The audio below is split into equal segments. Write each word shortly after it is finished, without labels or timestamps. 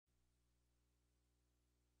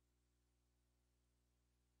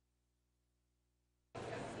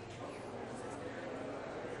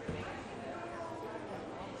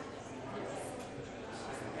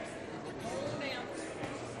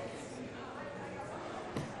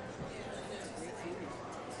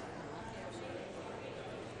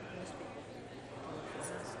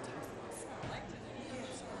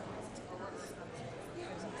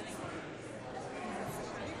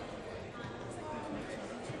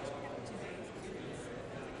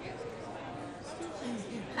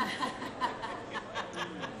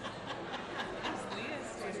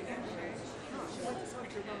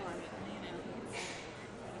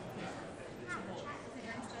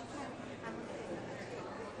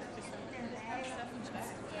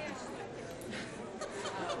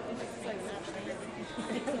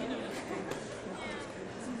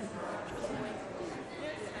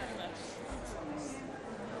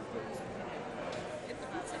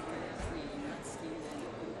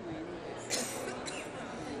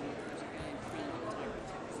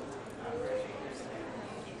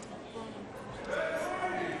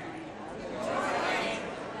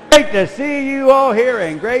Great to see you all here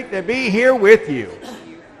and great to be here with you.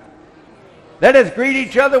 Let us greet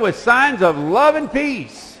each other with signs of love and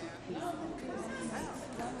peace.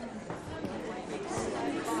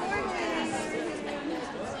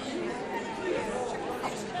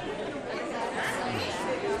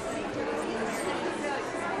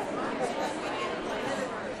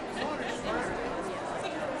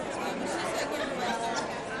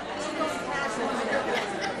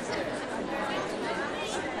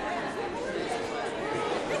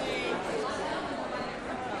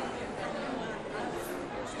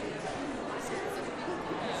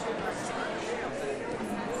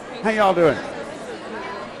 How y'all doing?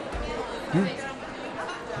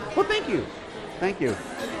 Well, thank you. Thank you.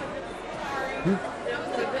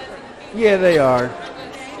 Yeah, they are.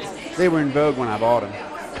 They were in vogue when I bought them.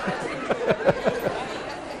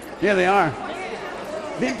 Yeah, they are.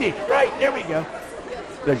 Vintage. Right, there we go.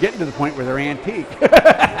 They're getting to the point where they're antique.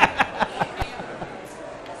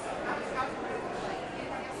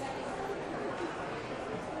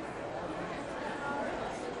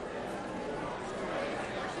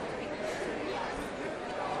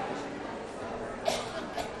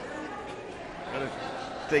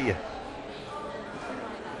 See you.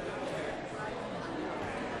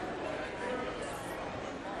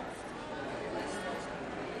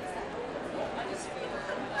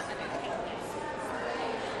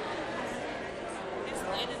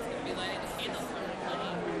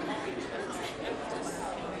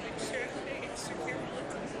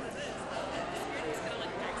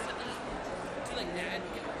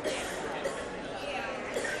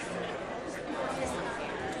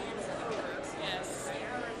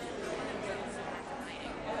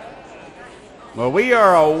 Well, we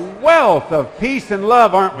are a wealth of peace and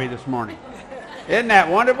love, aren't we, this morning? Isn't that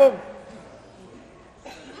wonderful?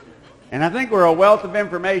 And I think we're a wealth of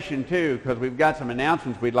information, too, because we've got some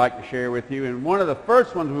announcements we'd like to share with you. And one of the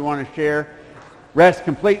first ones we want to share rests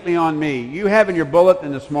completely on me. You have in your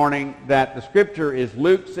bulletin this morning that the scripture is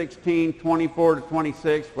Luke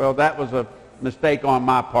 16:24-26. Well, that was a mistake on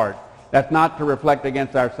my part. That's not to reflect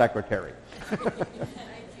against our secretary.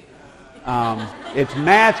 It's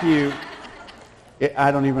Matthew.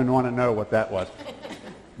 I don't even want to know what that was.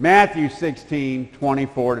 Matthew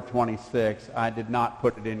 16:24-26. I did not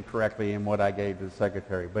put it in correctly in what I gave to the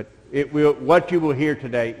secretary. But what you will hear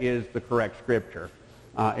today is the correct scripture.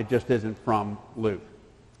 It just isn't from Luke.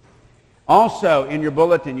 Also, in your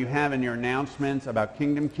bulletin, you have in your announcements about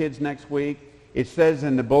Kingdom Kids next week. It says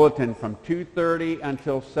in the bulletin from 2:30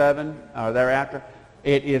 until 7 or thereafter.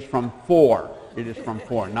 It is from 4. It is from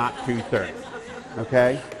 4, not 2:30.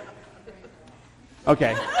 Okay?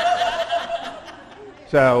 Okay.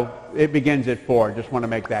 So it begins at 4. Just want to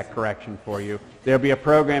make that correction for you. There'll be a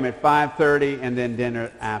program at 5:30 and then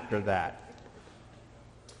dinner after that.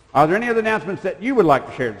 Are there any other announcements that you would like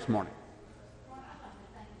to share this morning?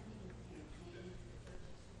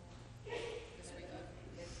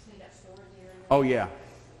 Oh, yeah.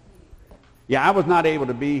 Yeah, I was not able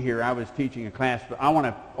to be here. I was teaching a class, but I want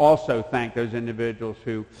to also thank those individuals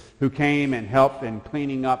who came and helped in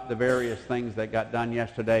cleaning up the various things that got done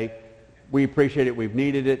yesterday. We appreciate it. We've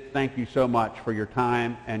needed it. Thank you so much for your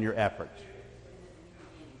time and your efforts.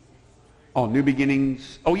 Oh, New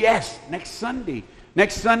Beginnings. Oh, yes, next Sunday.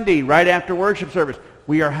 Next Sunday, right after worship service,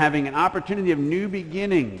 we are having an opportunity of new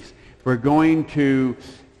beginnings. We're going to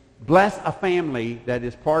bless a family that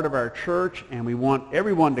is part of our church, and we want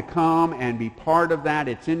everyone to come and be part of that.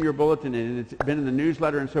 It's in your bulletin, and it's been in the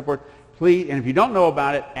newsletter and so forth. Please, and if you don't know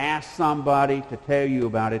about it, ask somebody to tell you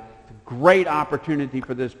about it. It's a great opportunity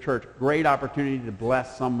for this church, great opportunity to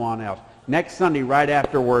bless someone else. Next Sunday, right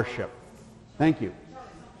after worship. Thank you.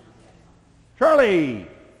 Charlie.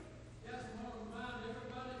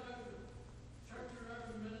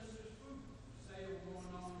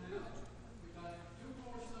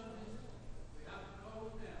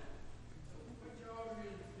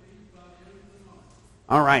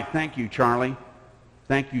 All right, thank you, Charlie.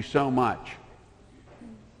 Thank you so much.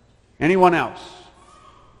 Anyone else?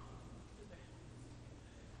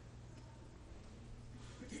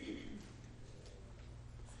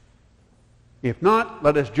 If not,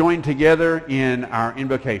 let us join together in our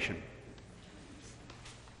invocation.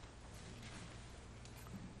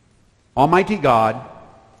 Almighty God,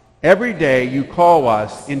 every day you call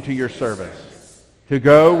us into your service, to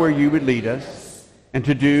go where you would lead us, and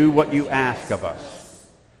to do what you ask of us.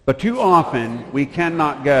 But too often we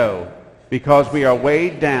cannot go because we are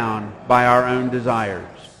weighed down by our own desires,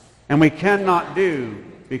 and we cannot do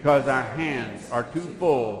because our hands are too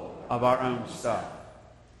full of our own stuff.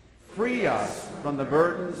 Free us from the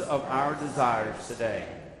burdens of our desires today,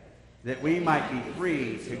 that we might be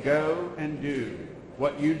free to go and do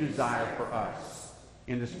what you desire for us.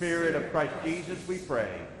 In the Spirit of Christ Jesus we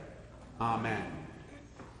pray. Amen.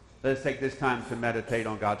 Let us take this time to meditate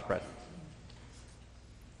on God's presence.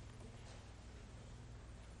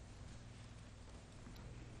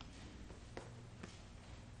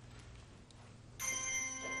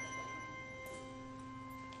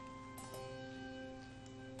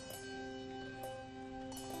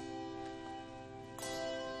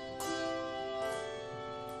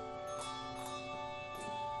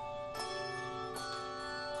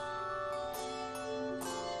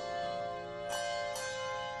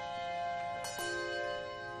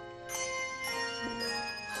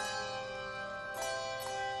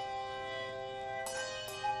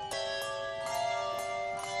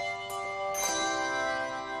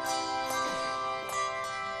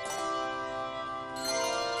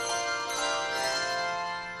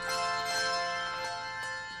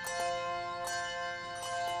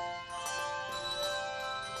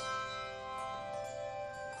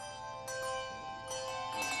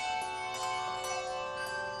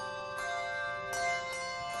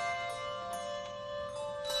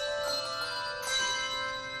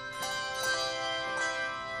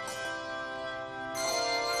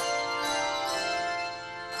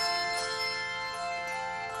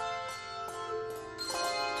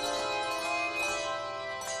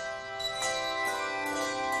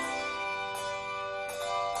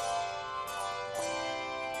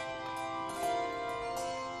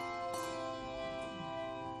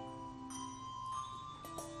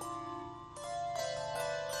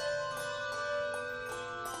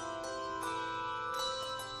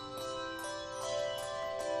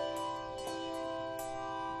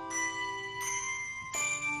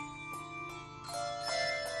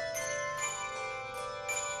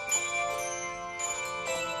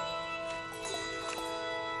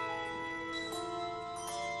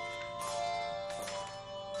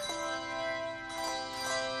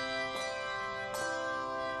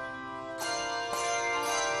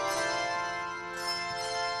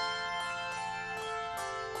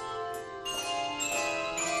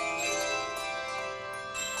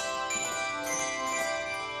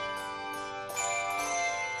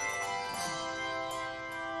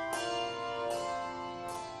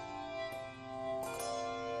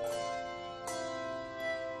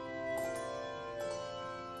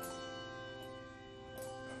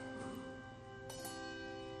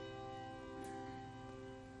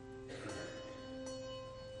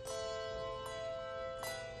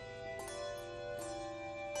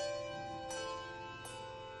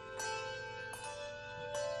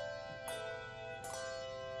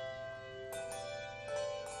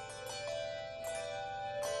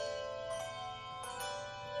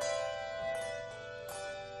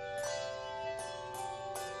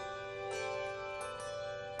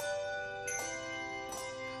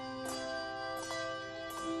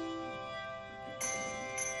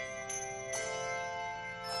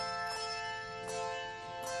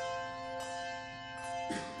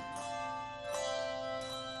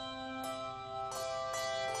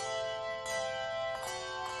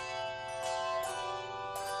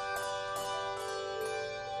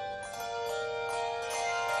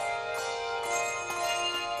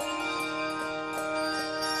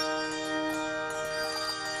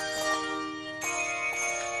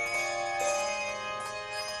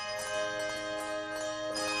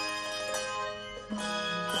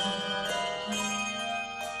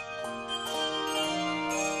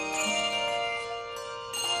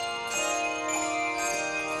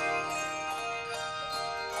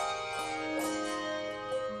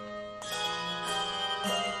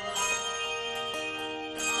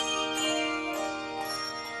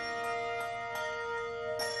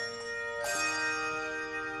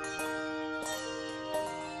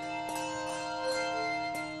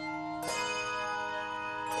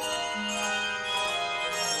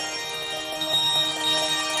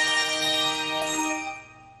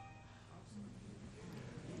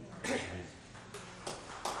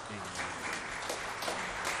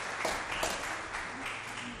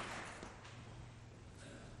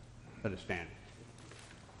 Let us stand.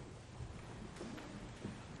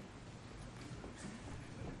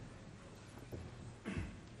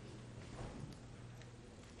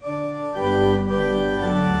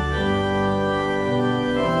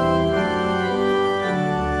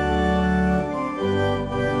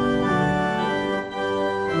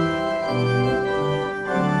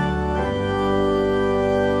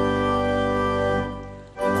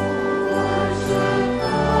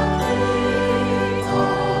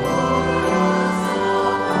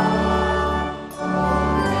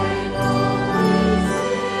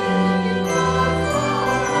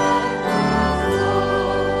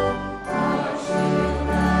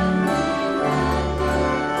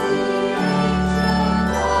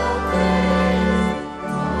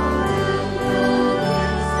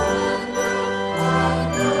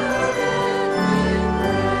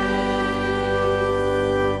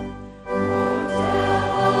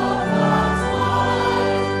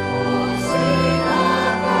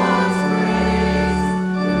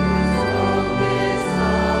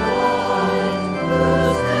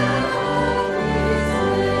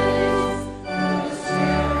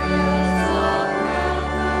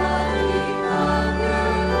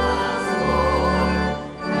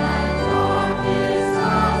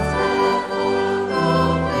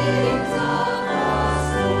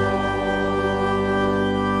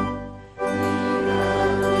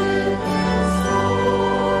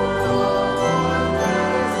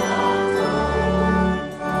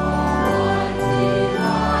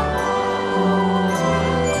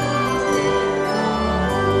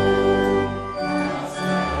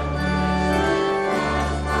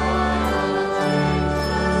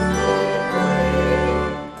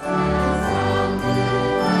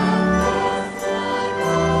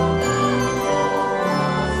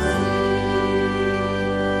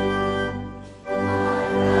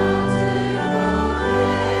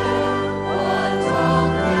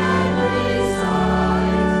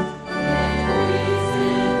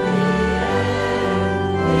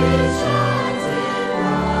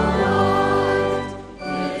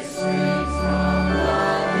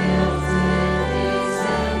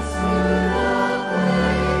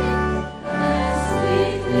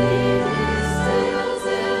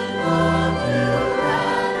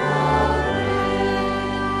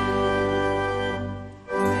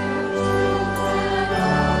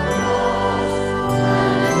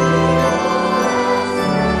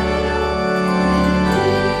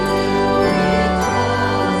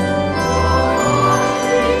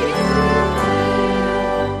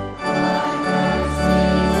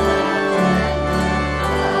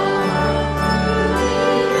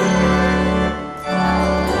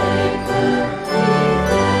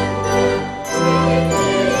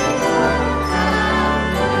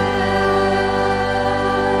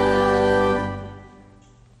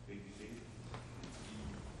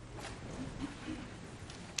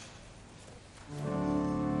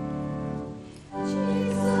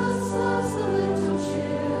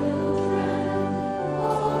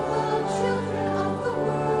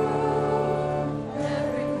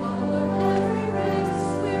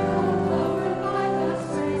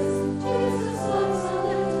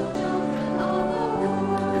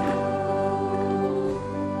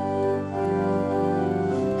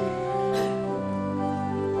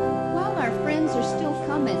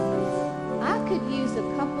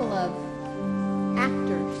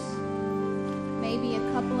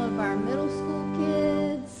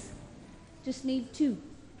 Just need 2.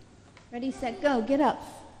 Ready, set, go. Get up.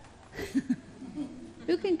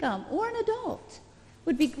 Who can come? Or an adult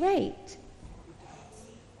would be great.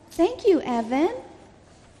 Thank you, Evan.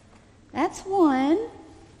 That's 1.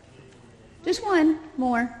 Just 1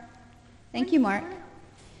 more. Thank you, Mark.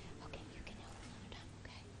 Okay, you can help another time,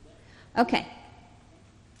 okay? Okay.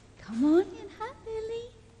 Come on in. Hi, Billy.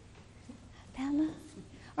 Hi, Bella.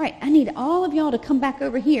 All right, I need all of y'all to come back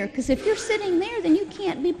over here, because if you're sitting there, then you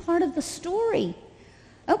can't be part of the story.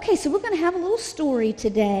 Okay, so we're going to have a little story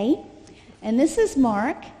today, and this is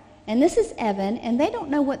Mark, and this is Evan, and they don't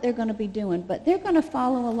know what they're going to be doing, but they're going to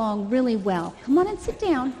follow along really well. Come on and sit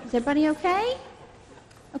down. Is everybody okay?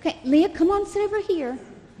 Okay, Leah, come on, sit over here.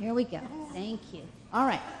 Here we go. Thank you. All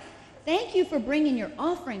right. Thank you for bringing your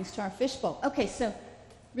offerings to our fishbowl. Okay, so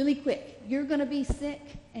really quick, you're going to be sick,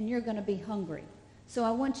 and you're going to be hungry. So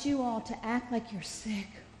I want you all to act like you're sick.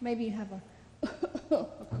 Maybe you have a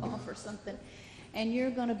cough or something. And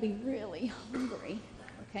you're going to be really hungry.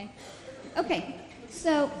 Okay? Okay,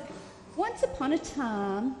 so once upon a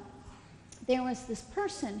time, there was this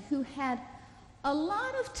person who had a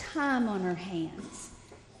lot of time on her hands.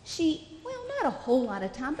 Well, not a whole lot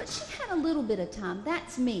of time, but she had a little bit of time.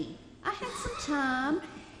 That's me. I had some time,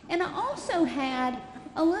 and I also had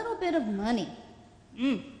a little bit of money.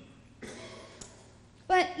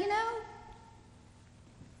 But, you know,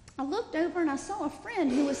 I looked over and I saw a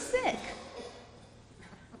friend who was sick.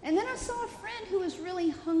 And then I saw a friend who was really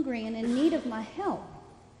hungry and in need of my help.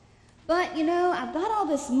 But, you know, I've got all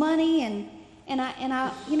this money and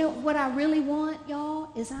I you know, what I really want, y'all,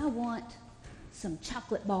 is I want some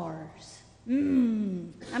chocolate bars.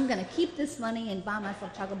 I'm going to keep this money and buy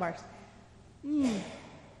myself chocolate bars.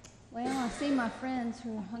 Well, I see my friends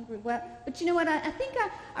who are hungry. Well, but you know what? I think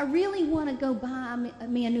I really want to go buy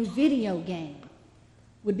me a new video game.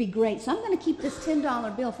 Would be great. So I'm going to keep this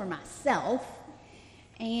 $10 bill for myself.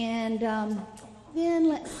 And then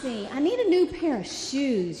let's see. I need a new pair of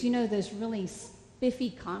shoes. You know those really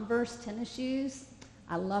spiffy Converse tennis shoes?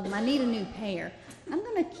 I love them. I need a new pair. I'm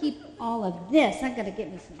going to keep all of this. I've got to get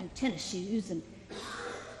me some new tennis shoes. And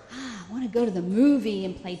I want to go to the movie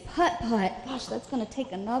and play putt-putt. Gosh, that's going to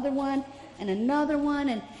take another one and another one.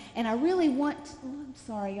 And I really want I'm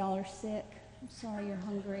sorry y'all are sick. I'm sorry you're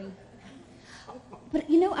hungry. But,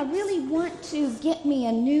 you know, I really want to get me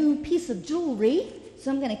a new piece of jewelry.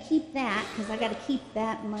 So I'm going to keep that because I got to keep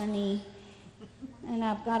that money. And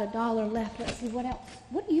I've got $1 left. Let's see, what else?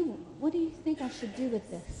 What do you think I should do with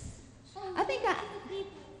this? I think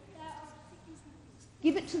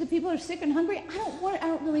give it to the people who are sick and hungry. I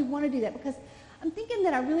don't really want to do that because I'm thinking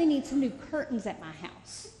that I really need some new curtains at my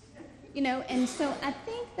house. You know, and so I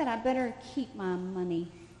think that I better keep my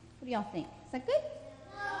money. What do y'all think? Is that good?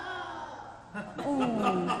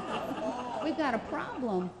 Oh, we've got a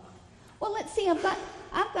problem. Well, let's see. I've got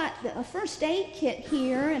a first aid kit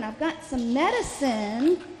here, and I've got some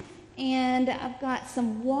medicine, and I've got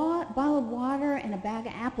some bottled water and a bag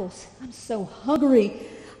of apples. I'm so hungry.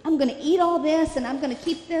 I'm going to eat all this, and I'm going to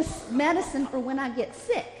keep this medicine for when I get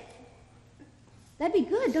sick. That'd be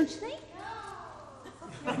good, don't you think?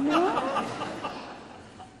 No?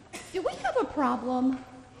 Do we have a problem?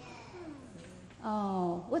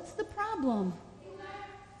 Oh, what's the problem?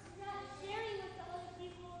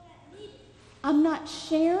 I'm not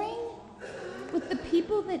sharing with the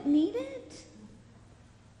people that need it?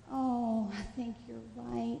 Oh, I think you're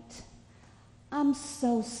right. I'm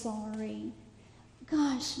so sorry.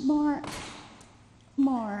 Gosh,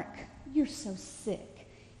 Mark, you're so sick.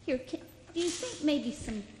 Here, do you think maybe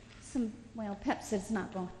some well, Pepsi's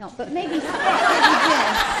not going to help, but maybe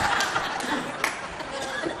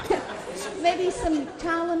maybe some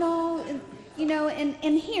Tylenol, you know,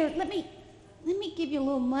 and here, let me give you a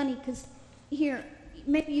little money, because here,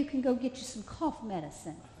 maybe you can go get you some cough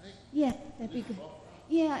medicine. Yeah, that'd be good.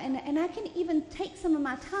 Yeah, and I can even take some of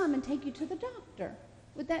my time and take you to the doctor.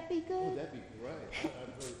 Would that be good? Oh, that'd be great. I'd really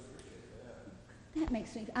appreciate that. That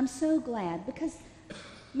makes me, I'm so glad, because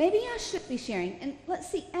maybe I should be sharing. And let's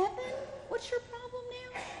see, Evan, what's your problem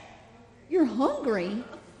now? You're hungry?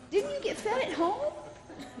 Didn't you get fed at home?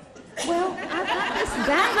 Well, I've got this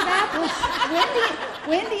bag of apples.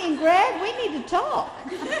 Wendy and Greg, we need to talk.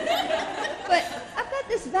 But I've got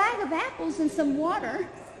this bag of apples and some water.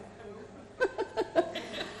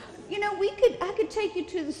 You know, I could take you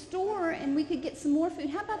to the store and we could get some more food.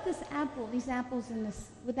 How about these apples and this?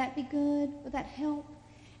 Would that be good? Would that help?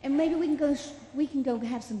 And maybe we can go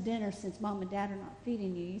have some dinner since Mom and Dad are not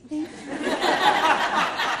feeding you. You think?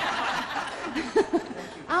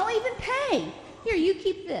 I'll even pay. Here, you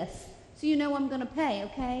keep this, so you know I'm going to pay,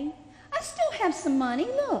 okay? I still have some money.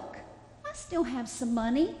 Look, I still have some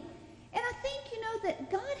money. And I think,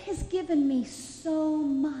 that God has given me so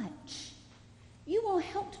much. You all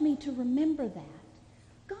helped me to remember that.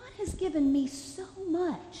 God has given me so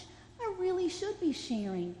much. I really should be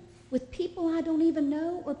sharing with people I don't even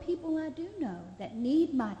know or people I do know that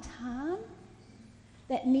need my time,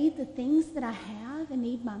 that need the things that I have and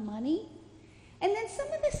need my money. And then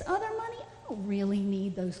some of this other money, I don't really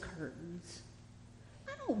need those curtains.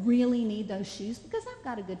 I don't really need those shoes because I've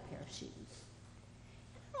got a good pair of shoes.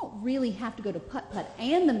 I don't really have to go to putt-putt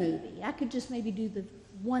and the movie. I could just maybe do the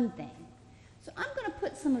one thing. So I'm going to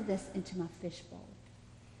put some of this into my fishbowl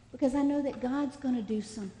because I know that God's going to do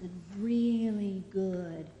something really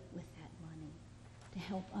good with that money to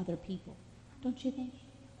help other people. Don't you think?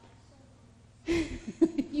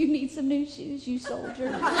 You need some new shoes, you soldier.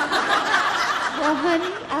 Well,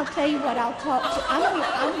 honey, I'll tell you what,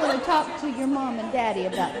 I'm going to talk to your mom and daddy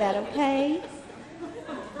about that, okay?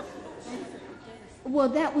 Well,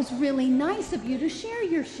 that was really nice of you to share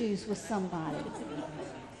your shoes with somebody.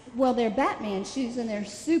 Well, they're Batman shoes and they're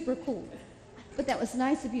super cool. But that was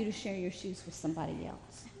nice of you to share your shoes with somebody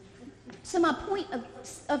else. So my point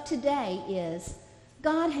of today is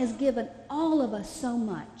God has given all of us so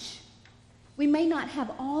much. We may not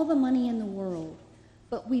have all the money in the world,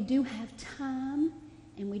 but we do have time,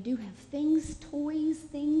 and we do have things, toys,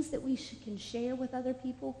 things that we can share with other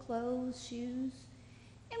people, clothes, shoes.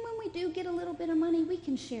 And when we do get a little bit of money, we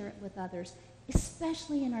can share it with others,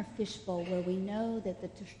 especially in our fishbowl where we know that the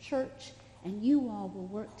church and you all will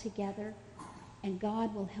work together, and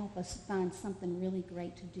God will help us find something really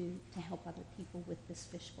great to do to help other people with this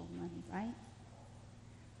fishbowl money, right?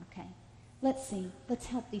 Okay. Let's see. Let's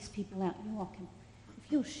help these people out. You all can,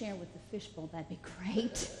 if you'll share with the fishbowl, that'd be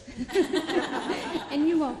great. And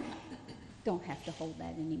you all don't have to hold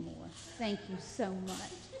that anymore. Thank you so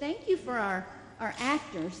much. Thank you for our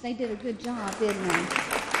actors. They did a good job, didn't they?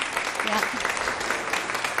 Yeah.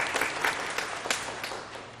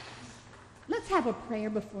 Let's have a prayer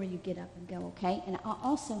before you get up and go, okay? And I'll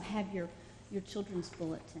also have your children's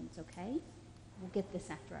bulletins, okay? We'll get this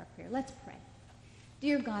after our prayer. Let's pray.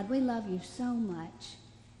 Dear God, we love you so much,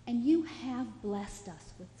 and you have blessed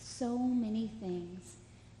us with so many things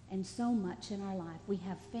and so much in our life. We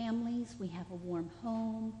have families, we have a warm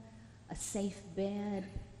home, a safe bed,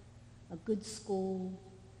 a good school,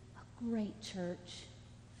 a great church,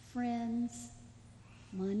 friends,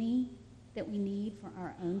 money that we need for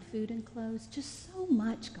our own food and clothes, just so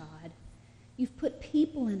much, God. You've put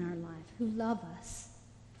people in our life who love us,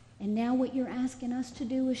 and now what you're asking us to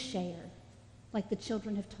do is share. Like the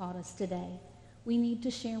children have taught us today. We need to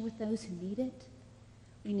share with those who need it.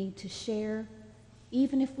 We need to share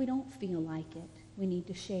even if we don't feel like it. We need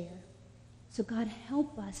to share. So God,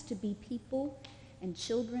 help us to be people and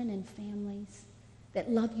children and families that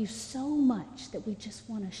love you so much that we just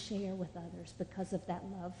want to share with others because of that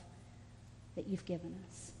love that you've given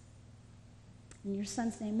us. In your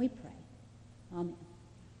Son's name we pray. Amen.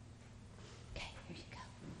 Okay, here you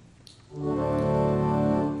go.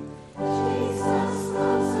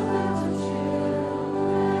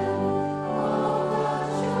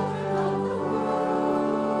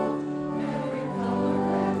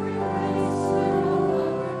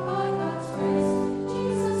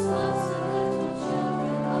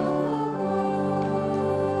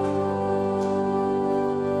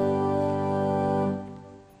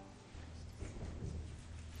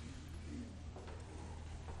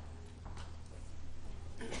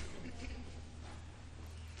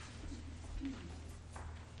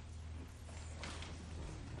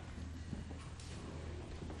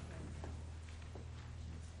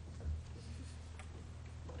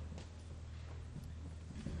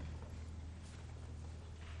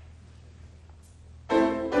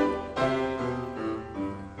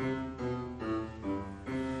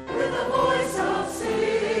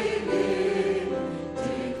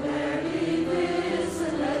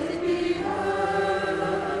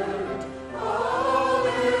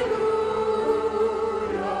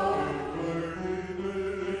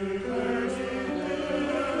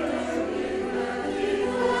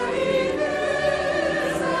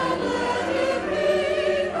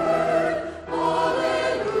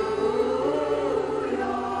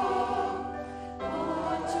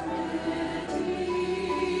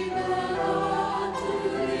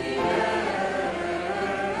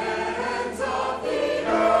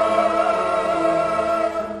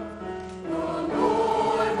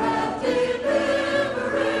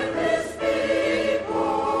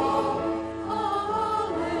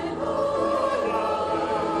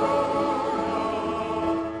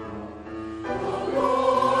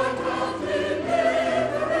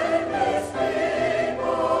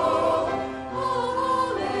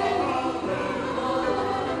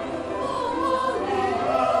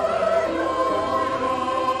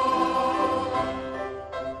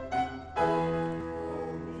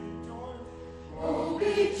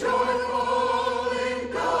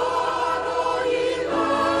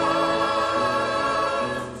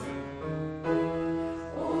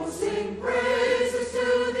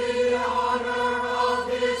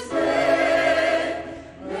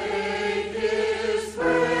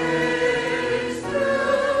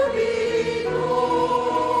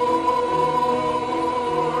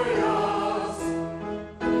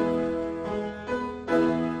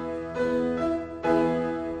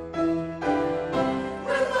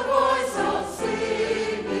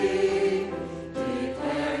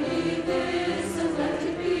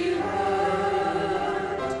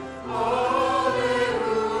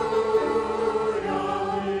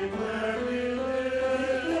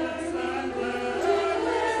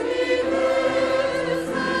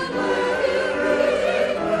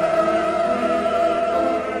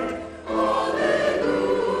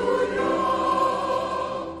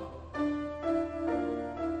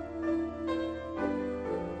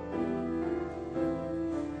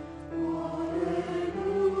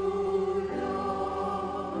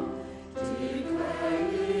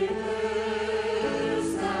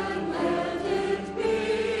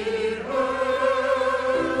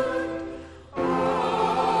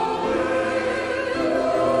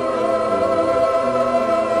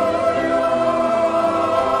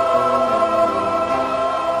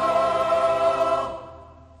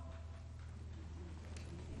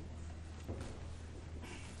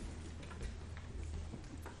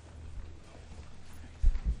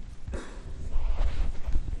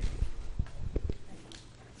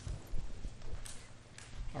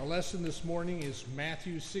 Our lesson this morning is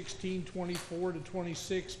Matthew 16:24 to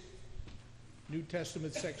 26, New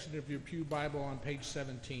Testament section of your Pew Bible on page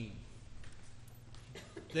 17.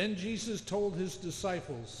 Then Jesus told his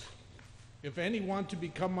disciples, "If any want to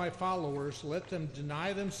become my followers, let them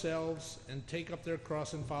deny themselves and take up their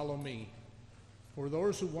cross and follow me. For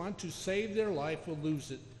those who want to save their life will lose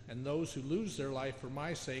it, and those who lose their life for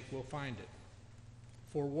my sake will find it.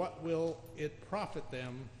 For what will it profit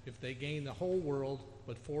them if they gain the whole world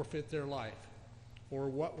but forfeit their life? Or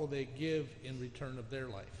what will they give in return of their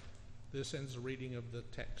life?" This ends the reading of the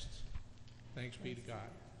texts. Thanks be to God.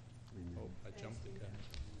 Oh, I jumped the gun.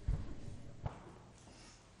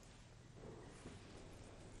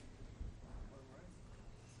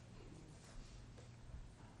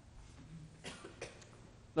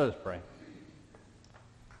 Let us pray.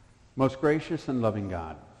 Most gracious and loving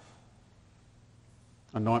God,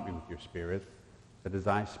 anoint me with your Spirit, that as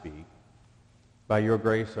I speak, by your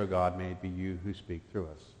grace, O God, may it be you who speak through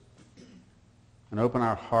us. And open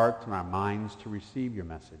our hearts and our minds to receive your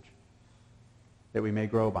message, that we may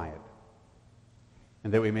grow by it,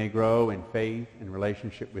 and that we may grow in faith and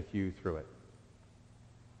relationship with you through it.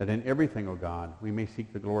 That in everything, O God, we may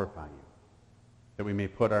seek to glorify you, that we may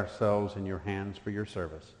put ourselves in your hands for your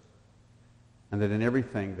service, and that in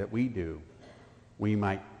everything that we do, we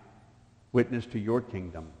might witness to your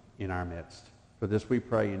kingdom in our midst. For this we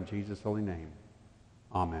pray in Jesus' holy name.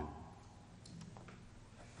 Amen.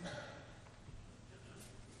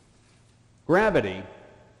 Gravity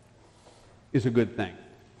is a good thing.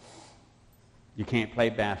 You can't play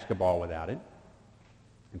basketball without it.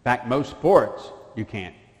 In fact, most sports you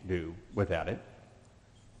can't do without it.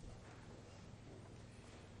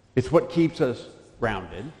 It's what keeps us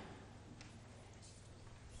grounded.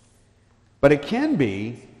 But it can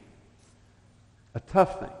be a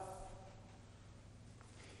tough thing,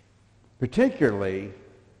 particularly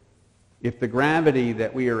if the gravity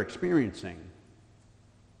that we are experiencing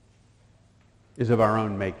is of our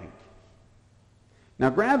own making.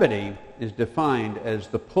 Now, gravity is defined as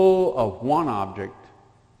the pull of one object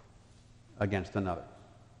against another.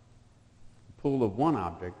 The pull of one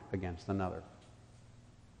object against another.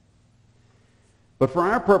 But for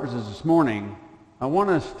our purposes this morning, I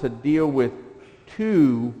want us to deal with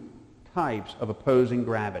two types of opposing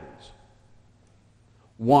gravities.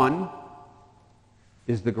 One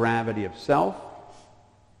is the gravity of self,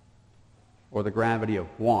 or the gravity of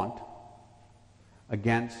want,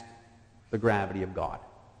 against the gravity of God.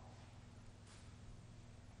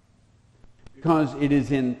 Because it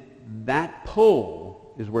is in that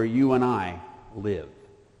pull is where you and I live.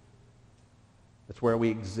 That's where we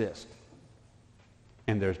exist.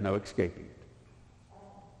 And there's no escaping it.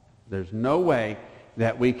 There's no way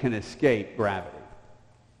that we can escape gravity.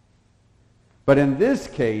 But in this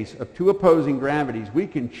case of two opposing gravities, we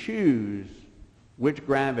can choose which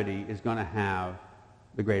gravity is going to have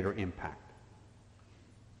the greater impact.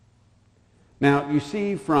 Now, you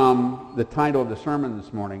see from the title of the sermon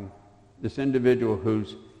this morning, this individual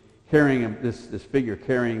who's carrying this figure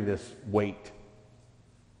carrying this weight.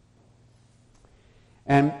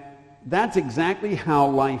 And that's exactly how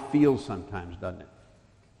life feels sometimes, doesn't it?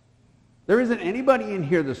 There isn't anybody in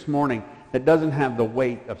here this morning that doesn't have the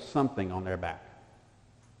weight of something on their back.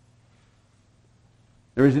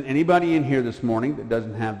 There isn't anybody in here this morning that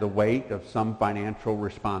doesn't have the weight of some financial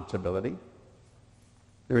responsibility.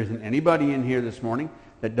 There isn't anybody in here this morning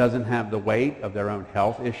that doesn't have the weight of their own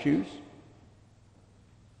health issues.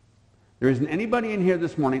 There isn't anybody in here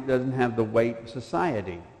this morning that doesn't have the weight of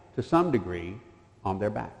society, to some degree, on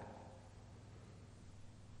their back.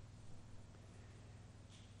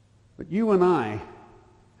 But you and I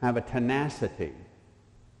have a tenacity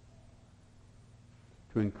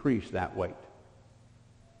to increase that weight.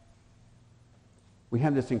 We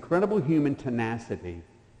have this incredible human tenacity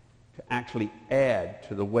to actually add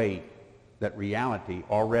to the weight that reality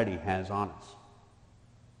already has on us.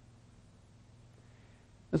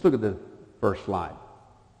 Let's look at the first slide.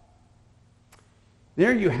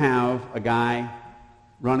 There you have a guy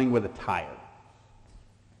running with a tire.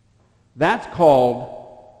 That's called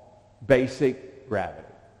basic gravity.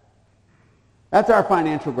 That's our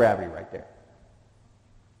financial gravity right there.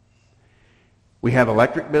 We have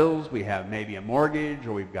electric bills, we have maybe a mortgage,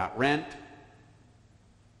 or we've got rent.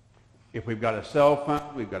 If we've got a cell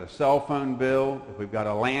phone, we've got a cell phone bill. If we've got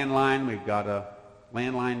a landline, we've got a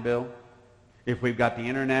landline bill. If we've got the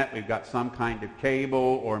internet, we've got some kind of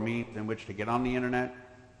cable or means in which to get on the internet.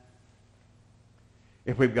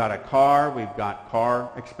 If we've got a car, we've got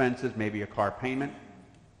car expenses, maybe a car payment.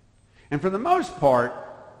 And for the most part,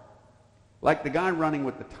 like the guy running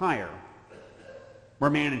with the tire, we're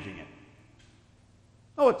managing it.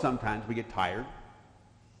 Oh, sometimes we get tired.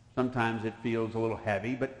 Sometimes it feels a little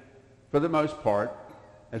heavy, but for the most part,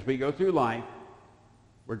 as we go through life,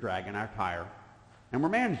 we're dragging our tire and we're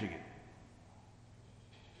managing it.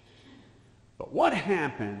 But what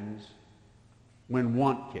happens when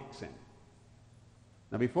want kicks in?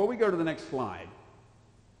 Now, before we go to the next slide,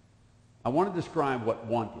 I want to describe what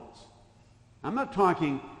want is. I'm not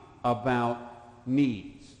talking about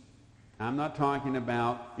needs. I'm not talking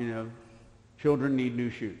about, children need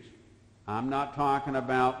new shoes. I'm not talking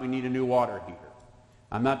about we need a new water heater.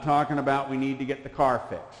 I'm not talking about we need to get the car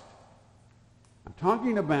fixed. I'm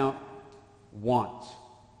talking about wants.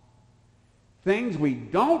 Things we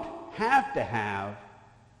don't have to have,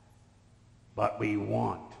 but we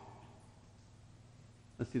want.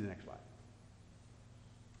 Let's see the next slide.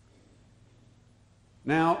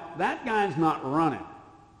 Now, that guy's not running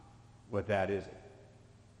with that, is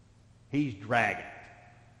he? He's dragging it.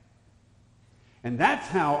 And that's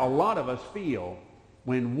how a lot of us feel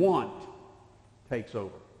when want takes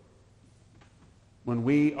over. When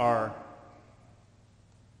we are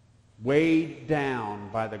weighed down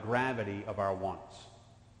by the gravity of our wants.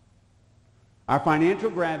 Our financial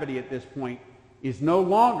gravity at this point is no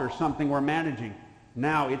longer something we're managing.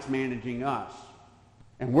 Now it's managing us.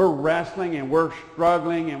 And we're wrestling and we're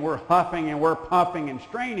struggling and we're huffing and we're puffing and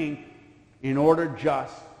straining in order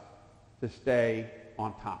just to stay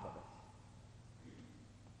on top of it.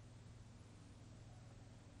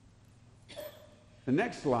 The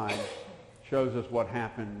next slide shows us what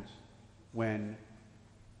happens when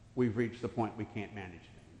we've reached the point we can't manage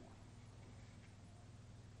it anymore.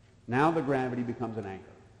 Now the gravity becomes an anchor.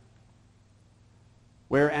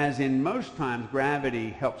 Whereas in most times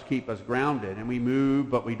gravity helps keep us grounded and we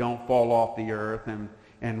move but we don't fall off the earth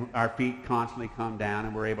and our feet constantly come down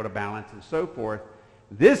and we're able to balance and so forth.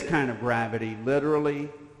 This kind of gravity literally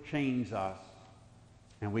chains us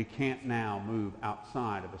and we can't now move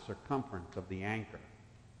outside of the circumference of the anchor,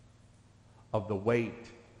 of the weight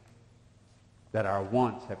that our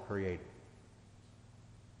wants have created.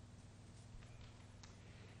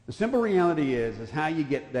 The simple reality is how you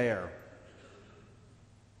get there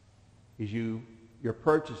is your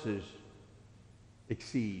purchases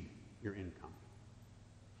exceed your income.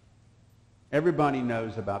 Everybody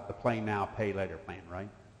knows about the Play Now, Pay Later plan, right?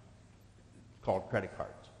 It's called credit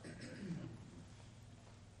cards.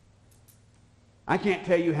 I can't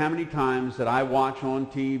tell you how many times that I watch on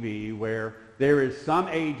TV where there is some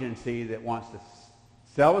agency that wants to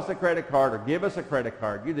sell us a credit card or give us a credit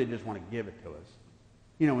card. You, they just want to give it to us.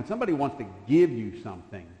 When somebody wants to give you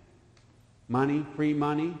something, money, free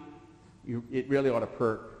money, it really ought to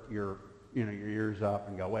perk your ears up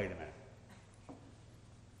and go, wait a minute.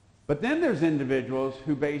 But then there's individuals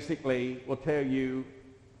who basically will tell you,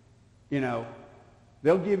 they'll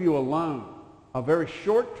give you a loan, a very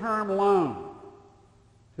short-term loan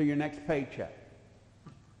to your next paycheck.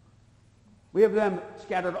 We have them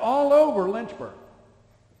scattered all over Lynchburg.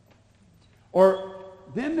 Or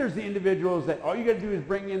then there's the individuals that all you got to do is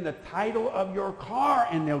bring in the title of your car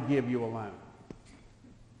and they'll give you a loan.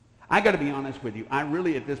 I got to be honest with you. I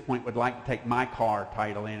really at this point would like to take my car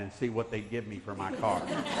title in and see what they'd give me for my car.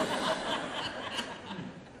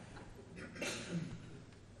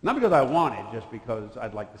 Not because I want it, just because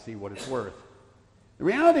I'd like to see what it's worth. The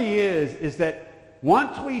reality is that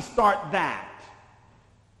once we start that,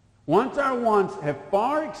 once our wants have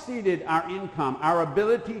far exceeded our income, our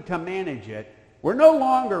ability to manage it, we're no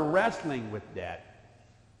longer wrestling with debt.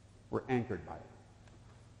 We're anchored by it.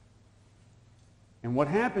 And what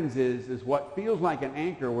happens is what feels like an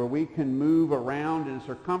anchor where we can move around in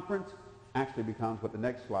circumference actually becomes what the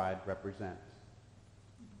next slide represents.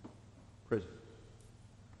 Prison.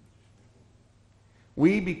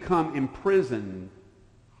 We become imprisoned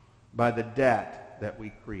by the debt that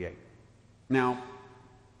we create. Now,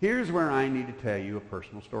 here's where I need to tell you a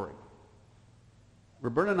personal story.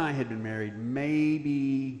 Roberta and I had been married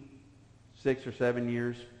maybe 6 or 7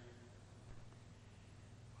 years,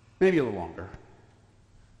 maybe a little longer.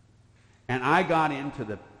 And I got into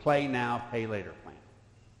the Play Now, Pay Later plan.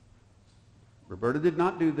 Roberta did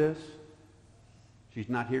not do this. She's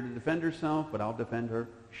not here to defend herself, but I'll defend her.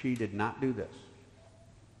 She did not do this.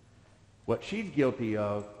 What she's guilty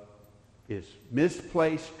of is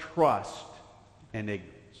misplaced trust and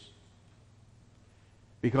ignorance.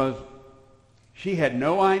 Because she had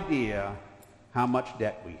no idea how much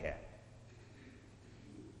debt we had.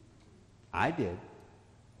 I did.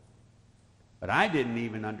 But I didn't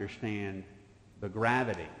even understand the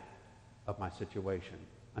gravity of my situation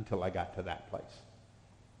until I got to that place.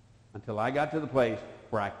 Until I got to the place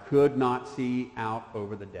where I could not see out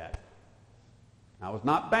over the debt. I was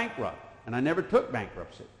not bankrupt. and I never took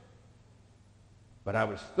bankruptcy. But I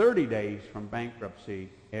was 30 days from bankruptcy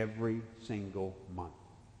every single month.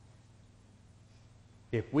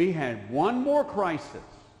 If we had one more crisis,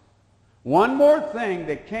 one more thing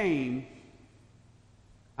that came,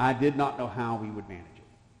 I did not know how we would manage it.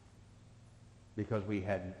 Because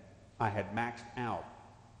I had maxed out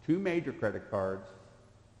 2 major credit cards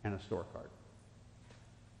and a store card.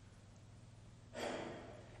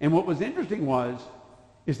 And what was interesting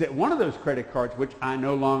is that one of those credit cards, which I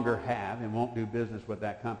no longer have and won't do business with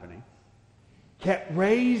that company, kept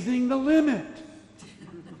raising the limit.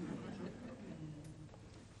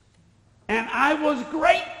 And I was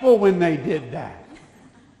grateful when they did that.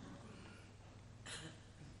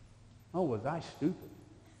 Oh, was I stupid?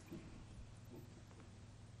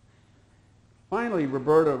 Finally,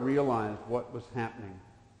 Roberta realized what was happening,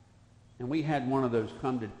 and we had one of those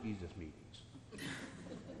come to Jesus meetings.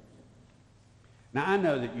 Now, I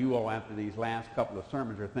know that you all, after these last couple of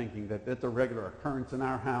sermons, are thinking that that's a regular occurrence in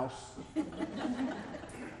our house.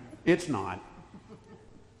 It's not.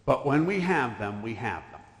 But when we have them, we have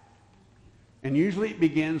them. And usually it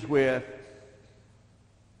begins with,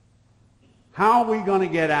 how are we going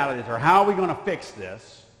to get out of this, or how are we going to fix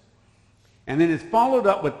this? And then it's followed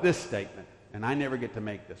up with this statement, and I never get to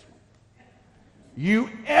make this one. You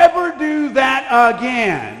ever do that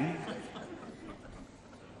again?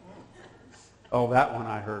 Oh, that one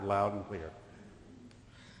I heard loud and clear.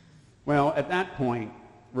 Well, at that point,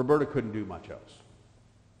 Roberta couldn't do much else.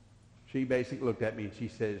 She basically looked at me and she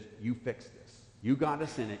says, you fix this. You got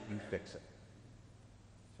us in it, you fix it.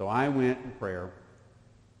 So I went in prayer,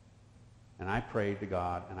 and I prayed to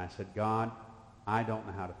God, and I said, God, I don't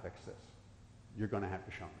know how to fix this. You're going to have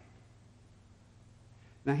to show me.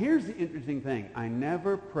 Now, here's the interesting thing. I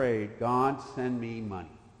never prayed, God, send me money.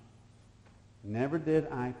 Never did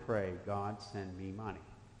I pray, God, send me money.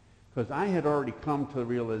 Because I had already come to the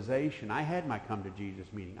realization, I had my come to Jesus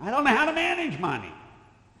meeting. I don't know how to manage money.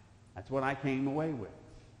 That's what I came away with.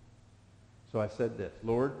 So I said this,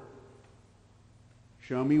 Lord,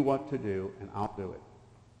 show me what to do, and I'll do it.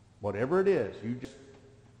 Whatever it is, you just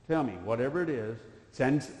tell me, whatever it is,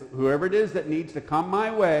 send whoever it is that needs to come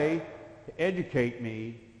my way to educate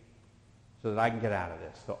me so that I can get out of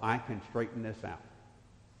this, so I can straighten this out.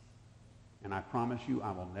 And I promise you,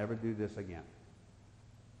 I will never do this again.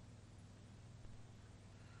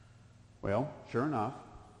 Well, sure enough,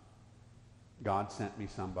 God sent me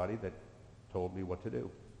somebody that told me what to do.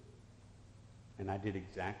 And I did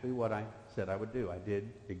exactly what I said I would do. I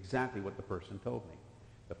did exactly what the person told me.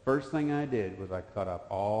 The first thing I did was I cut up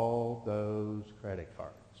all those credit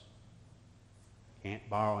cards. Can't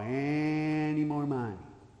borrow any more money.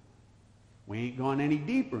 We ain't gone any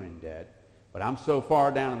deeper in debt. But I'm so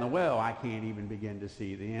far down in the well, I can't even begin to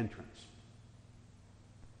see the entrance.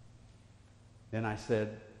 Then I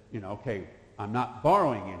said, okay, I'm not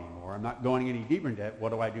borrowing anymore. I'm not going any deeper in debt. What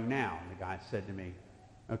do I do now? And the guy said to me,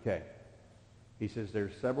 okay. He says,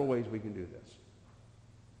 there's several ways we can do this.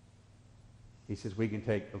 He says, we can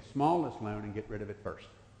take the smallest loan and get rid of it first.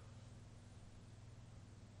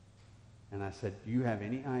 And I said, do you have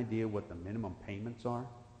any idea what the minimum payments are?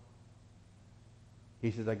 He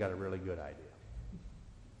says, I got a really good idea.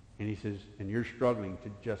 And he says, and you're struggling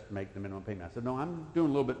to just make the minimum payment. I said, no, I'm doing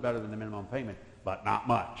a little bit better than the minimum payment, but not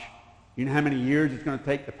much. You know how many years it's going to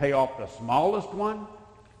take to pay off the smallest one?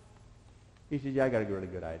 He says, yeah, I got a really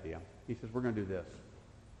good idea. He says, we're going to do this.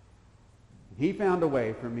 He found a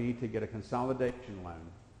way for me to get a consolidation loan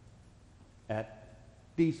at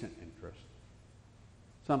decent interest,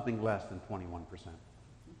 something less than 21%.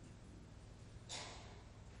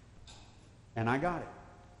 And I got it.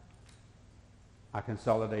 I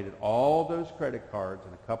consolidated all those credit cards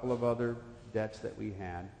and a couple of other debts that we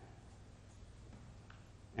had,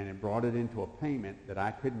 and it brought it into a payment that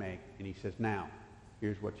I could make. And he says, now,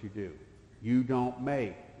 here's what you do. You don't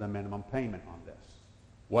make the minimum payment on this.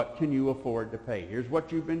 What can you afford to pay? Here's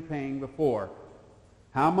what you've been paying before.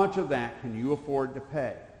 How much of that can you afford to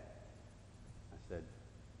pay? I said,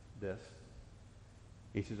 this.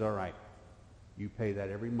 He says, all right, you pay that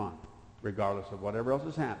every month. Regardless of whatever else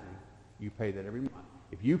is happening, you pay that every month.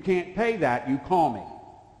 If you can't pay that, you call me.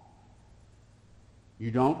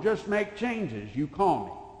 You don't just make changes, you call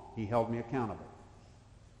me. He held me accountable.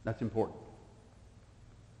 That's important.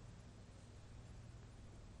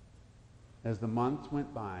 As the months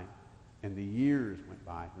went by and the years went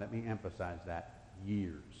by, let me emphasize that,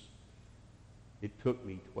 years. It took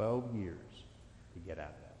me 12 years to get out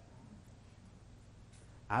of that.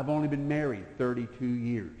 I've only been married 32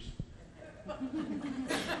 years.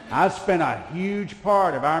 I spent a huge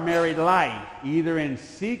part of our married life either in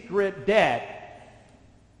secret debt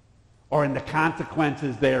or in the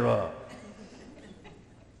consequences thereof.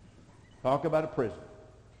 Talk about a prison.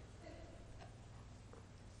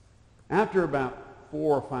 After about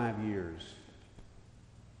 4 or 5 years,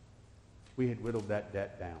 we had whittled that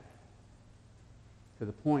debt down to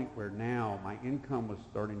the point where now my income was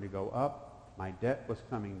starting to go up, my debt was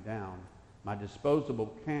coming down, my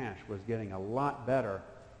disposable cash was getting a lot better,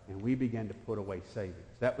 and we began to put away savings.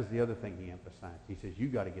 That was the other thing he emphasized. He says, you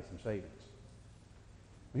got to get some savings.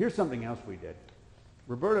 But here's something else we did.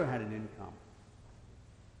 Roberta had an income.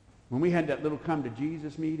 When we had that little come to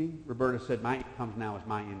Jesus meeting, Roberta said, my income now is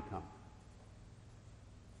my income.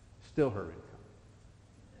 Still her income.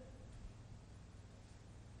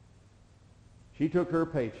 She took her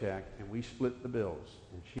paycheck and we split the bills.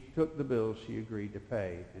 And she took the bills she agreed to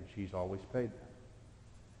pay, and she's always paid them.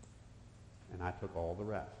 And I took all the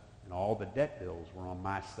rest. And all the debt bills were on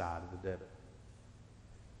my side of the debit.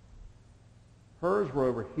 Hers were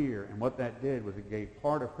over here, and what that did was it gave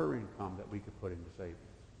part of her income that we could put into savings.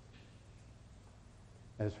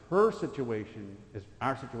 As our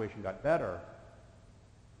situation got better,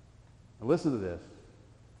 now listen to this,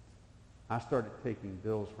 I started taking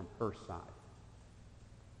bills from her side.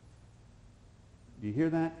 Do you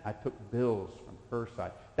hear that? I took bills from her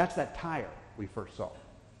side. That's that tire we first saw.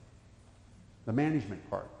 The management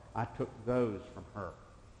part. I took those from her.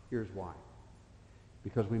 Here's why.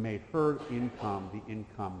 Because we made her income the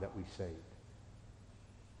income that we saved.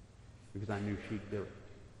 Because I knew she'd do it.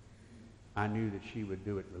 I knew that she would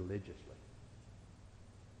do it religiously.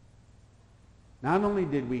 Not only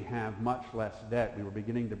did we have much less debt, we were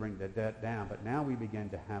beginning to bring the debt down, but now we began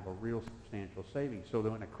to have a real substantial savings. So that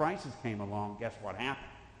when a crisis came along, guess what happened?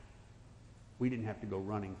 We didn't have to go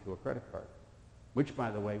running to a credit card, which, by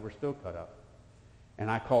the way, we're still cut up. And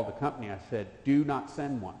I called the company. I said, do not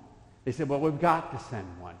send one. They said, well, we've got to send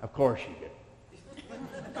one. Of course you did.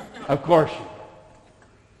 Of course you did.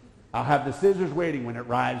 I'll have the scissors waiting when it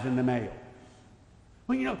arrives in the mail.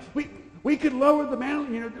 Well, you know, we could lower the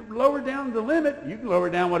amount, lower down the limit. You can lower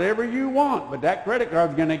down whatever you want, but that credit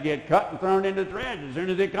card's going to get cut and thrown into trash as soon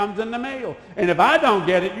as it comes in the mail. And if I don't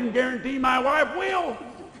get it, you can guarantee my wife will.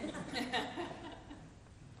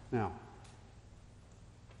 Now,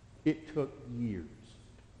 it took years.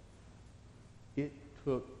 It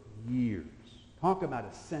took years. Talk about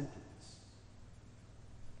a sentence.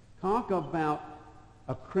 Talk about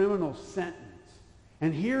a criminal sentence.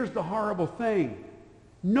 And here's the horrible thing.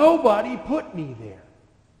 Nobody put me there.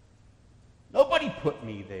 Nobody put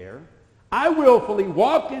me there. I willfully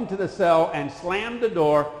walked into the cell and slammed the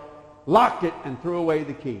door, locked it, and threw away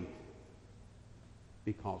the key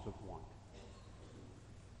because of want.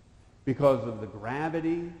 Because of the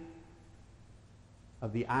gravity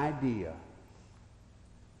of the idea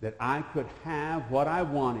that I could have what I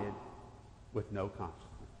wanted with no consequence.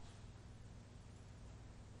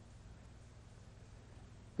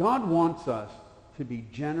 God wants us to be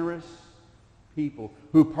generous people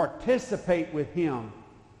who participate with him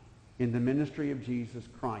in the ministry of Jesus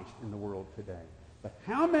Christ in the world today. But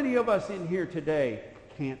how many of us in here today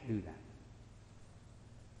can't do that?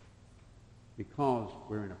 Because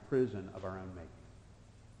we're in a prison of our own making.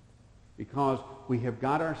 Because we have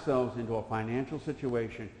got ourselves into a financial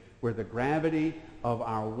situation where the gravity of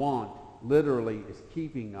our want literally is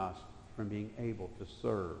keeping us from being able to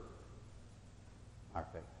serve our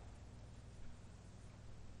faith.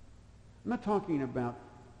 I'm not talking about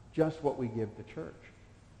just what we give to church.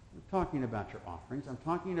 I'm talking about your offerings. I'm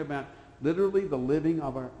talking about literally the living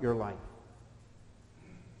of your life.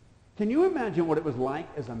 Can you imagine what it was like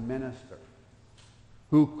as a minister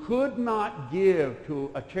who could not give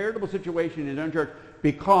to a charitable situation in his own church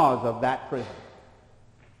because of that prison?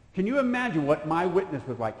 Can you imagine what my witness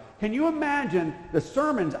was like? Can you imagine the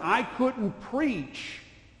sermons I couldn't preach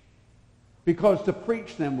because to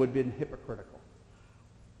preach them would have been hypocritical?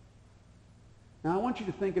 Now, I want you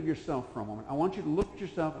to think of yourself for a moment. I want you to look at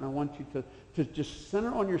yourself, and I want you to just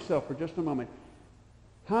center on yourself for just a moment.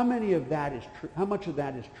 How many of that is true? How much of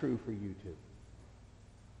that is true for you too?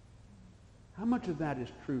 How much of that is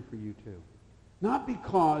true for you too? Not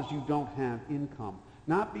because you don't have income.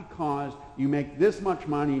 Not because you make this much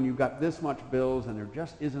money and you've got this much bills and there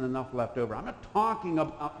just isn't enough left over. I'm not talking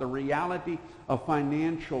about the reality of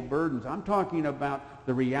financial burdens. I'm talking about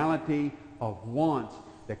the reality of wants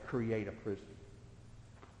that create a prison.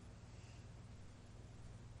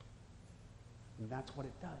 And that's what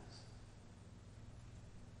it does.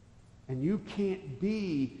 And you can't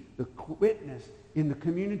be the witness in the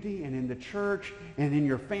community and in the church and in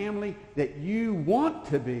your family that you want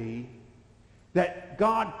to be, that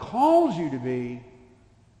God calls you to be,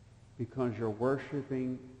 because you're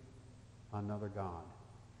worshiping another God.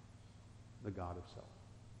 the god of self.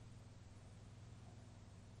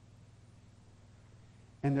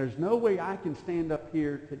 And there's no way I can stand up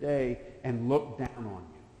here today and look down on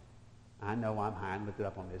you. I know I'm high and lifted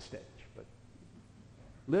up on this stage, but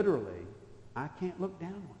literally, I can't look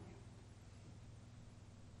down on you.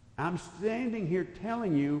 I'm standing here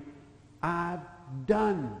telling you I've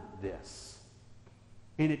done this.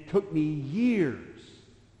 And it took me years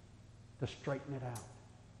to straighten it out.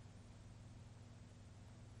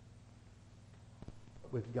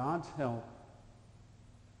 But with God's help,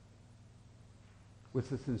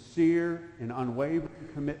 with a sincere and unwavering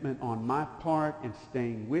commitment on my part and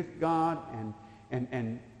staying with God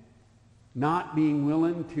and not being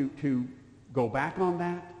willing to go back on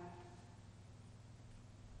that,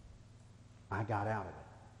 I got out of it.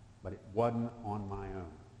 But it wasn't on my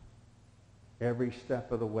own. Every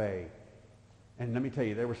step of the way. And let me tell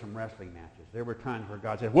you, there were some wrestling matches. There were times where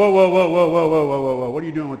God said, whoa, whoa, whoa, whoa, whoa, whoa, whoa, whoa, whoa. What are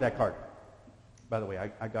you doing with that card? By the way,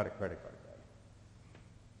 I got a credit card.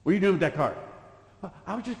 What are you doing with that card?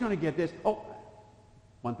 I was just going to get this. Oh,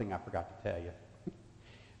 one thing I forgot to tell you.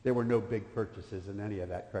 There were no big purchases in any of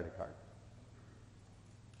that credit card.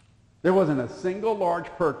 There wasn't a single large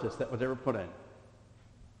purchase that was ever put in.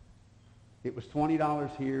 It was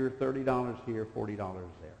 $20 here, $30 here, $40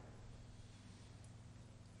 there.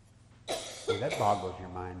 Boy, that boggles your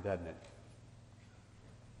mind, doesn't it?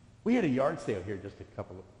 We had a yard sale here just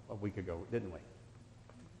a week ago, didn't we?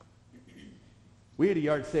 We had a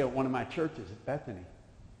yard sale at one of my churches at Bethany.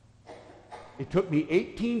 It took me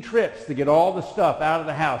 18 trips to get all the stuff out of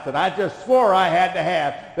the house that I just swore I had to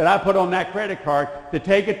have, that I put on that credit card to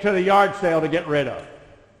take it to the yard sale to get rid of.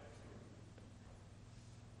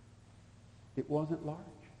 It wasn't large.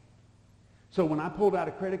 So when I pulled out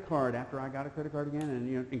a credit card after I got a credit card again,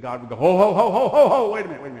 and God would go, ho, ho, ho, ho, ho, ho, wait a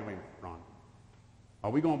minute, Ron.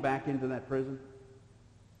 Are we going back into that prison?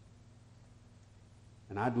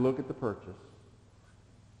 And I'd look at the purchase.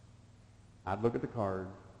 I'd look at the card.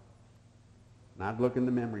 And I'd look in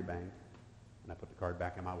the memory bank. And I'd put the card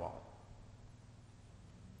back in my wallet.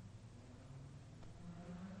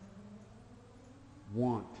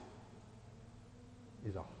 Want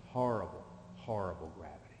is a horrible, horrible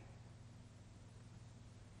gravity.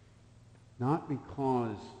 Not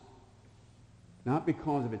because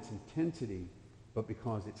of its intensity, but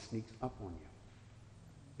because it sneaks up on you.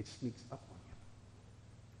 It sneaks up on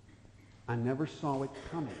you. I never saw it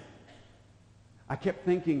coming. I kept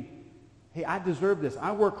thinking, hey, I deserve this.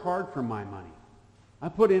 I work hard for my money. I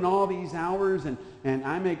put in all these hours and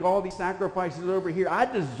I make all these sacrifices over here. I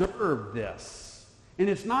deserve this. And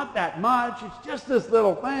it's not that much. It's just this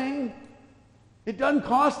little thing. It doesn't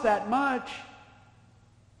cost that much.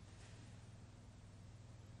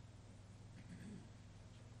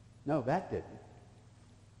 No, that didn't.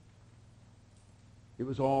 It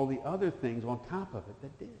was all the other things on top of it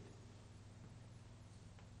that did.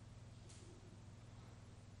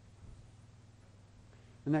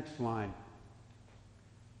 The next slide,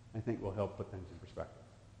 I think, will help put things in perspective.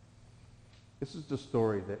 This is the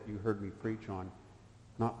story that you heard me preach on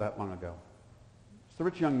not that long ago. It's the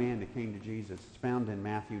rich young man that came to Jesus. It's found in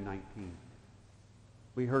Matthew 19.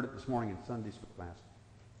 We heard it this morning in Sunday school class.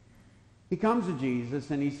 He comes to Jesus,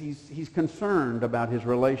 and he's concerned about his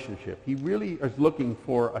relationship. He really is looking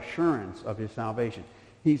for assurance of his salvation.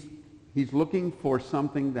 He's looking for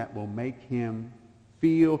something that will make him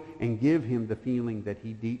feel and give him the feeling that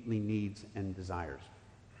he deeply needs and desires.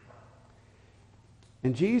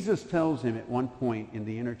 And Jesus tells him at one point in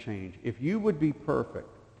the interchange, if you would be perfect,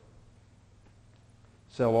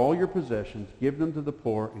 sell all your possessions, give them to the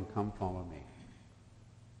poor, and come follow me.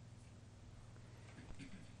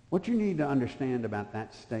 What you need to understand about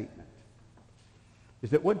that statement is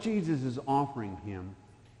that what Jesus is offering him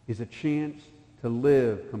is a chance to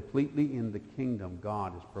live completely in the kingdom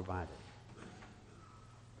God has provided.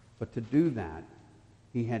 But to do that,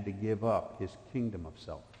 he had to give up his kingdom of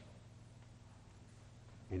self.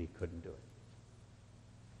 And he couldn't do it.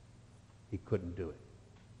 He couldn't do it.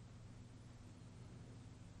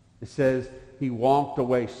 It says he walked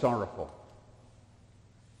away sorrowful.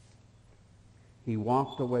 He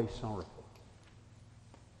walked away sorrowful.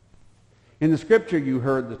 In the scripture you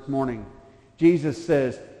heard this morning, Jesus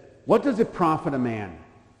says, what does it profit a man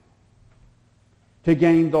to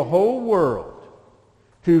gain the whole world,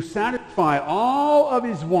 to satisfy all of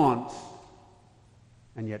his wants,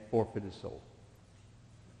 and yet forfeit his soul?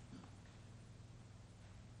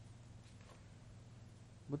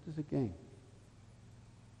 What does it gain?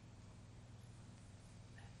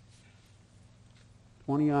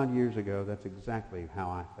 Odd years ago, that's exactly how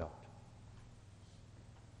I felt.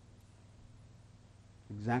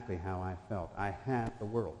 Exactly how I felt. I had the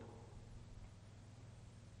world.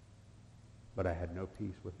 but I had no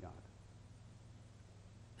peace with God.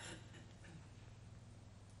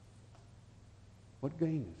 What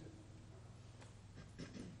gain is it?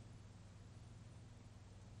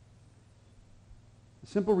 The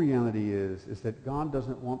simple reality is that God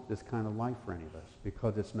doesn't want this kind of life for any of us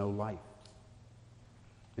because it's no life.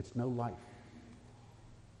 It's no life.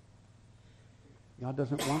 God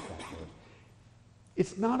doesn't want that for us.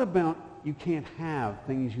 It's not about you can't have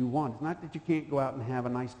things you want. It's not that you can't go out and have a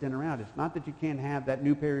nice dinner out. It's not that you can't have that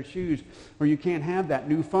new pair of shoes or you can't have that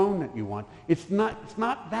new phone that you want. It's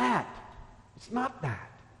not that. It's not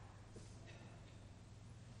that.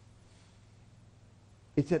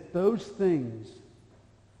 It's that those things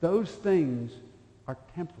are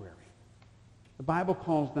temporary. The Bible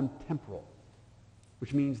calls them temporal,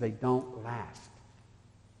 which means they don't last.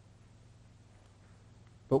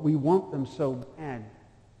 But we want them so bad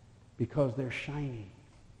because they're shiny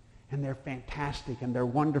and they're fantastic and they're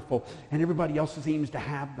wonderful and everybody else seems to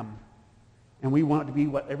have them. And we want it to be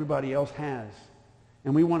what everybody else has.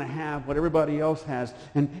 And we want to have what everybody else has.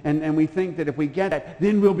 And we think that if we get it,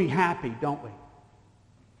 then we'll be happy, don't we?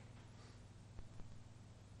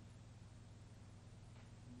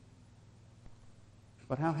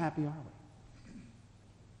 But how happy are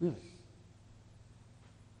we? Really?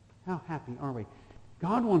 How happy are we?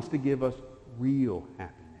 God wants to give us real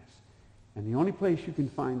happiness. And the only place you can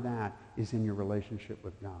find that is in your relationship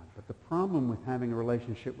with God. But the problem with having a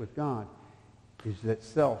relationship with God is that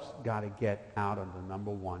self's got to get out of the number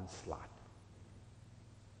one slot.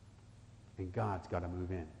 And God's got to move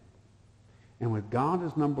in. And with God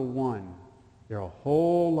as number one, there are a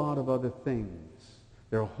whole lot of other things.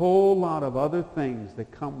 There are a whole lot of other things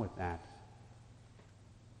that come with that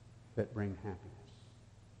bring happiness.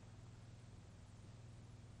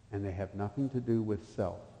 And they have nothing to do with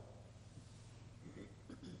self.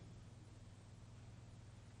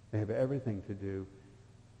 They have everything to do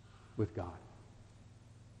with God.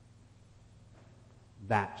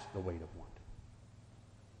 That's the weight of want.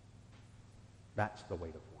 That's the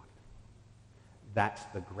weight of want. That's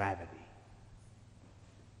the gravity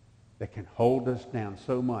that can hold us down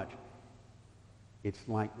so much. It's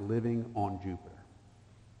like living on Jupiter.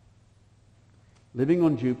 Living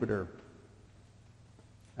on Jupiter,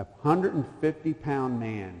 a 150-pound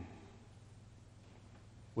man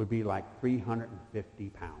would be like 350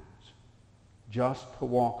 pounds. Just to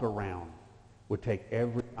walk around would take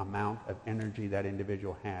every amount of energy that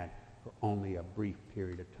individual had for only a brief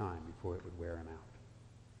period of time before it would wear him out.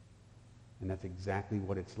 And that's exactly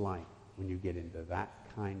what it's like when you get into that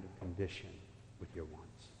kind of condition with your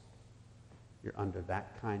wants. You're under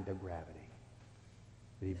that kind of gravity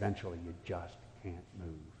that eventually you just can't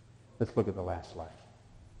move. Let's look at the last slide.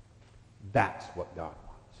 That's what God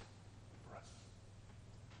wants for us.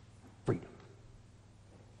 Freedom.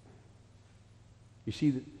 You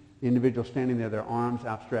see the individual standing there, their arms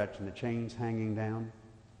outstretched and the chains hanging down?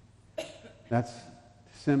 That's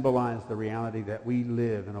to symbolize the reality that we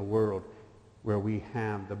live in a world where we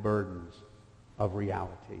have the burdens of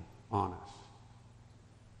reality on us.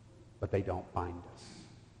 But they don't bind us.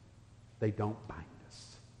 They don't bind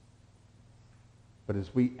us. But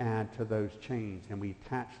as we add to those chains and we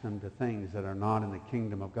attach them to things that are not in the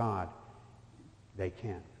kingdom of God, they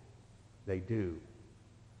can. They do.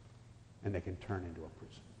 And they can turn into a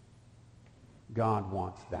prison. God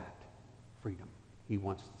wants that freedom. He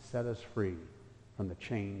wants to set us free from the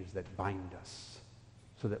chains that bind us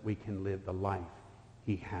so that we can live the life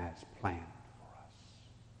he has planned for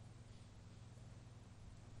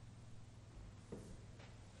us.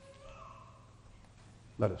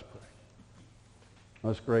 Let us pray.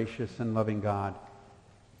 Most gracious and loving God,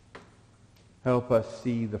 help us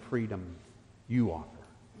see the freedom you offer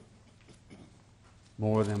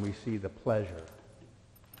more than we see the pleasure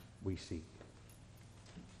we seek.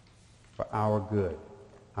 For our good,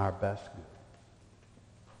 our best good,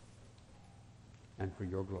 and for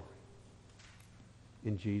your glory.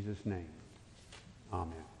 In Jesus' name,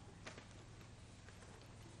 amen.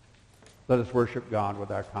 Let us worship God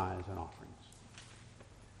with our tithes and offerings.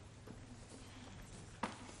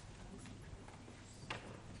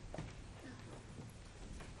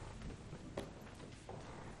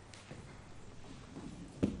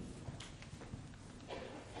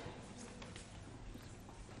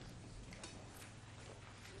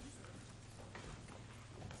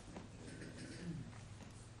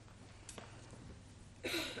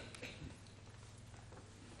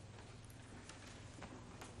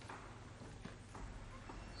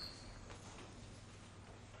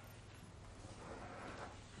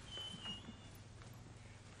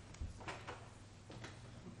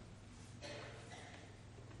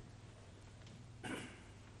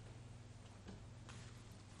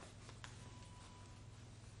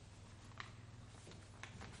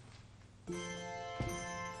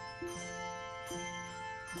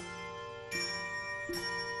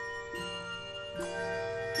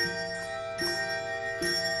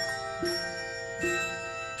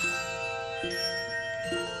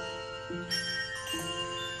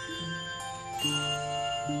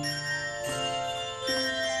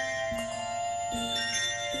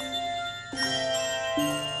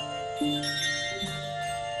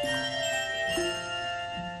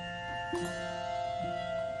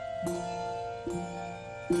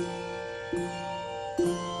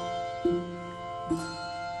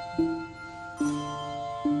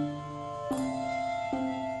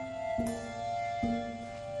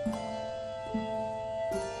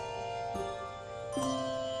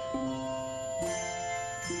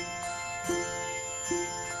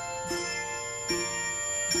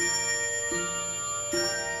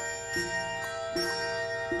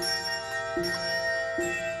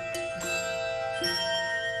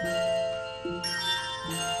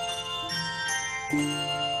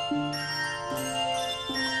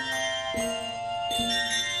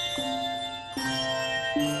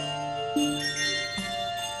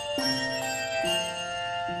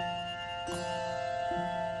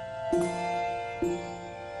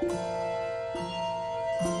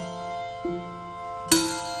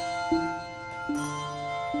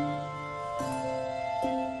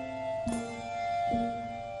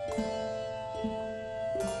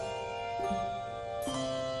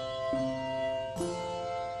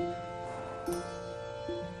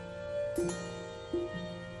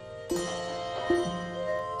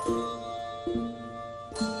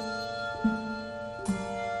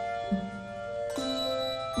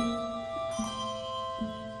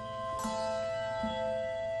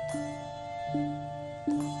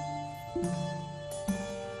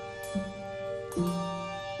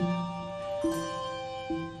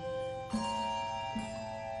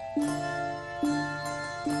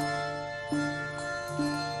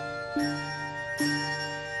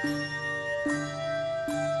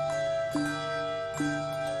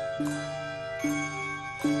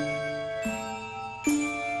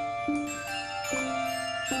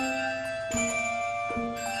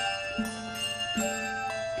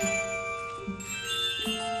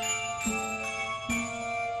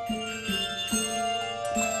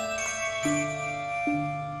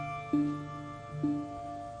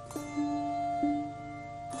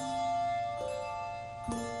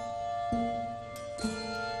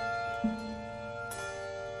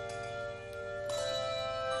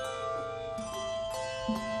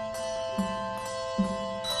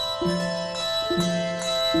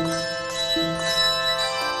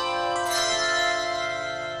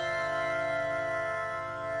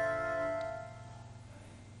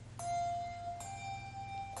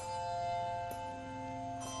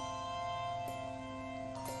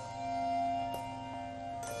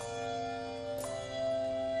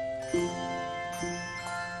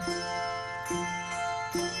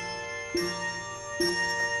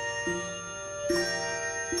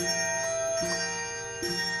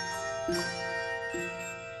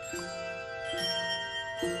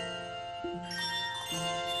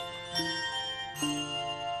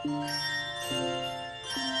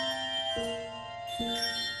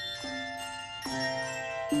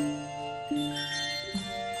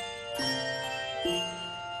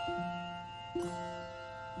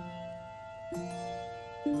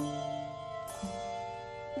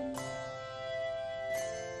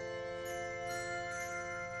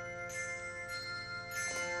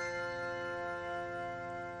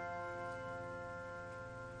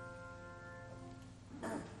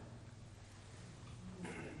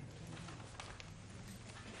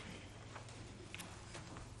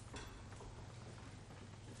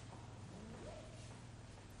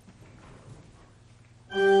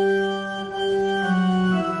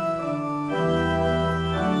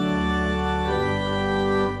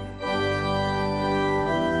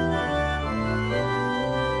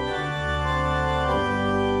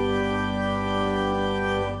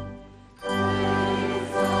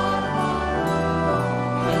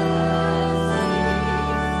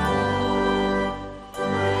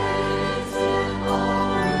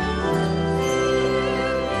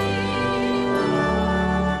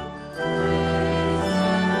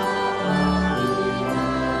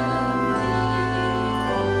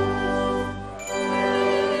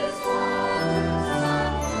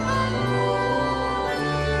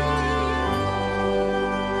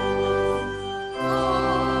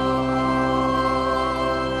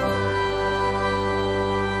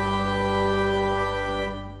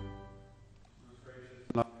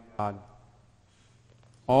 God,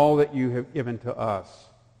 all that you have given to us,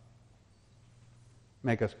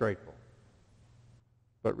 make us grateful.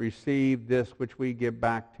 But receive this which we give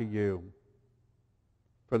back to you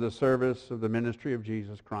for the service of the ministry of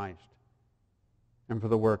Jesus Christ and for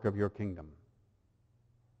the work of your kingdom.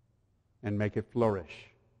 And make it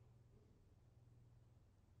flourish.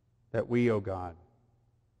 That we, O God,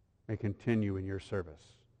 may continue in your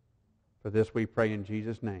service. For this we pray in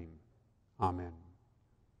Jesus' name. Amen.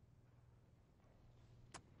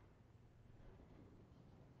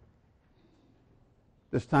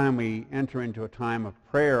 This time we enter into a time of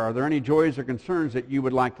prayer. Are there any joys or concerns that you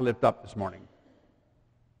would like to lift up this morning?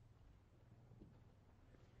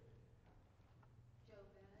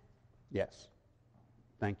 Yes.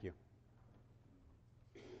 Thank you.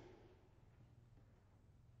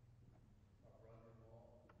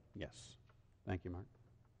 Yes. Thank you, Mark.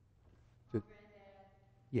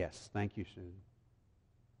 Yes. Thank you, Susan.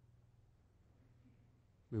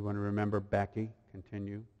 We want to remember Becky.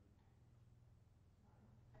 Continue.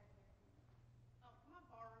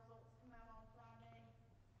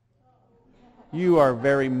 You are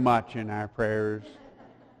very much in our prayers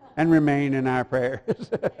and remain in our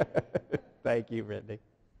prayers. Thank you, Brittany.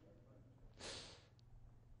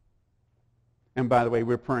 And by the way,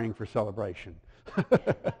 we're praying for celebration.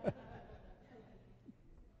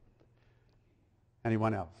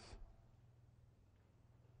 Anyone else?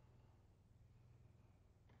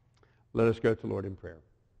 Let us go to the Lord in prayer.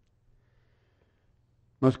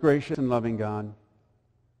 Most gracious and loving God,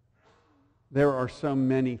 there are so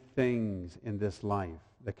many things in this life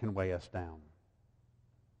that can weigh us down.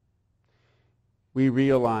 We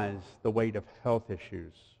realize the weight of health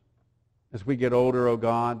issues. As we get older, oh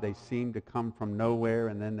God, they seem to come from nowhere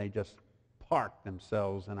and then they just park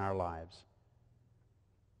themselves in our lives.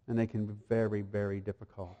 And they can be very, very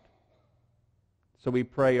difficult. So we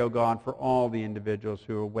pray, oh God, for all the individuals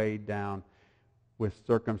who are weighed down with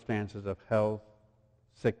circumstances of health,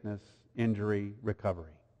 sickness, injury,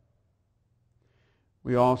 recovery.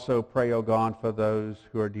 We also pray, oh God, for those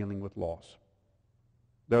who are dealing with loss,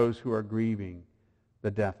 those who are grieving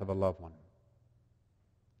the death of a loved one.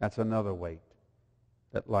 That's another weight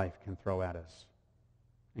that life can throw at us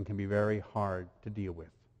and can be very hard to deal with.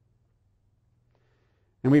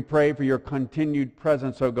 And we pray for your continued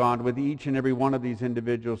presence, O God, with each and every one of these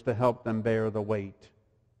individuals to help them bear the weight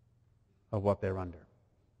of what they're under.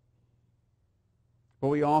 But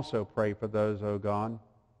we also pray for those, O God,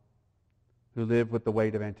 who live with the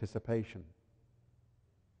weight of anticipation.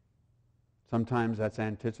 Sometimes that's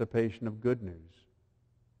anticipation of good news.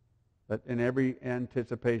 But in every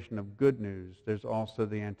anticipation of good news, there's also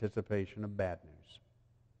the anticipation of bad news.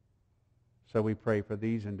 So we pray for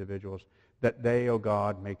these individuals that they, O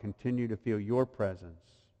God, may continue to feel your presence,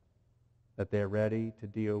 that they're ready to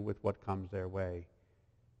deal with what comes their way.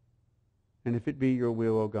 And if it be your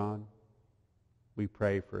will, O God, we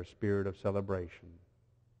pray for a spirit of celebration.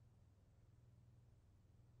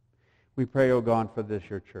 We pray, O God, for this,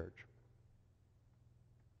 your church.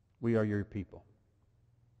 We are your people.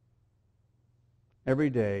 Every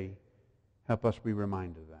day, help us be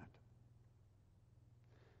reminded of that.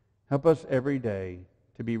 Help us every day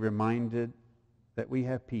to be reminded that we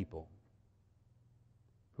have people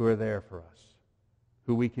who are there for us,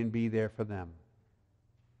 who we can be there for them.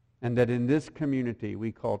 And that in this community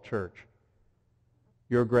we call church,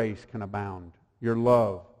 your grace can abound, your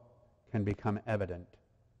love can become evident,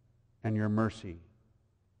 and your mercy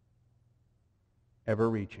ever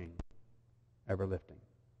reaching, ever lifting.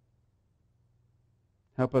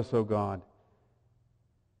 Help us, O God,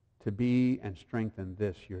 to be and strengthen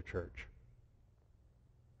this, your church.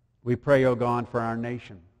 We pray, O God, for our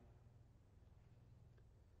nation.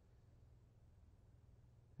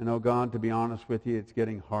 And, O God, to be honest with you, it's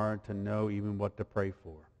getting hard to know even what to pray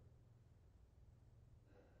for.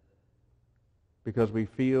 Because we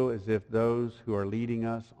feel as if those who are leading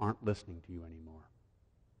us aren't listening to you anymore.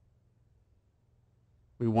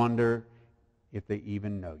 We wonder if they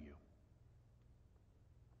even know you.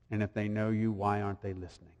 And if they know you, why aren't they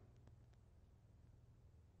listening?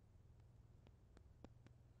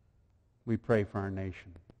 We pray for our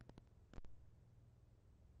nation.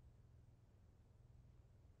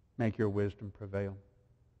 Make your wisdom prevail.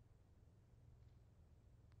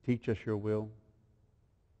 Teach us your will.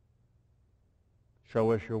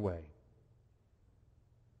 Show us your way.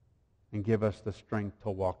 And give us the strength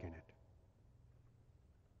to walk in it.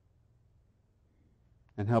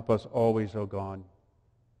 And help us always, O God,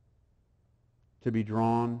 to be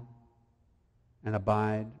drawn and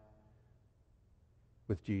abide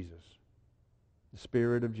with Jesus, the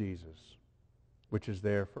Spirit of Jesus, which is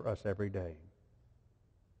there for us every day.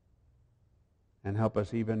 And help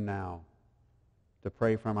us even now to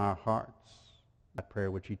pray from our hearts that prayer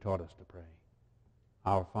which he taught us to pray.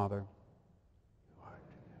 Our Father, who art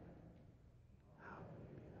in heaven, hallowed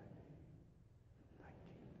be thy name. Thy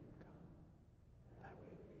kingdom come, thy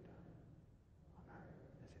will be done, on earth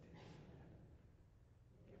as it is in heaven.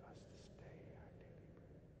 Give us this day our daily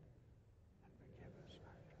bread, and forgive us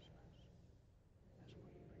our trespasses,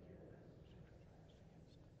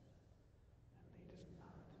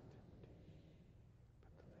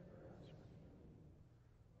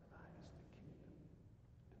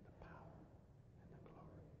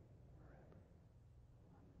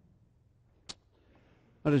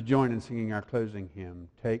 Let us join in singing our closing hymn,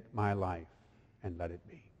 Take My Life and Let It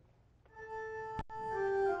Be.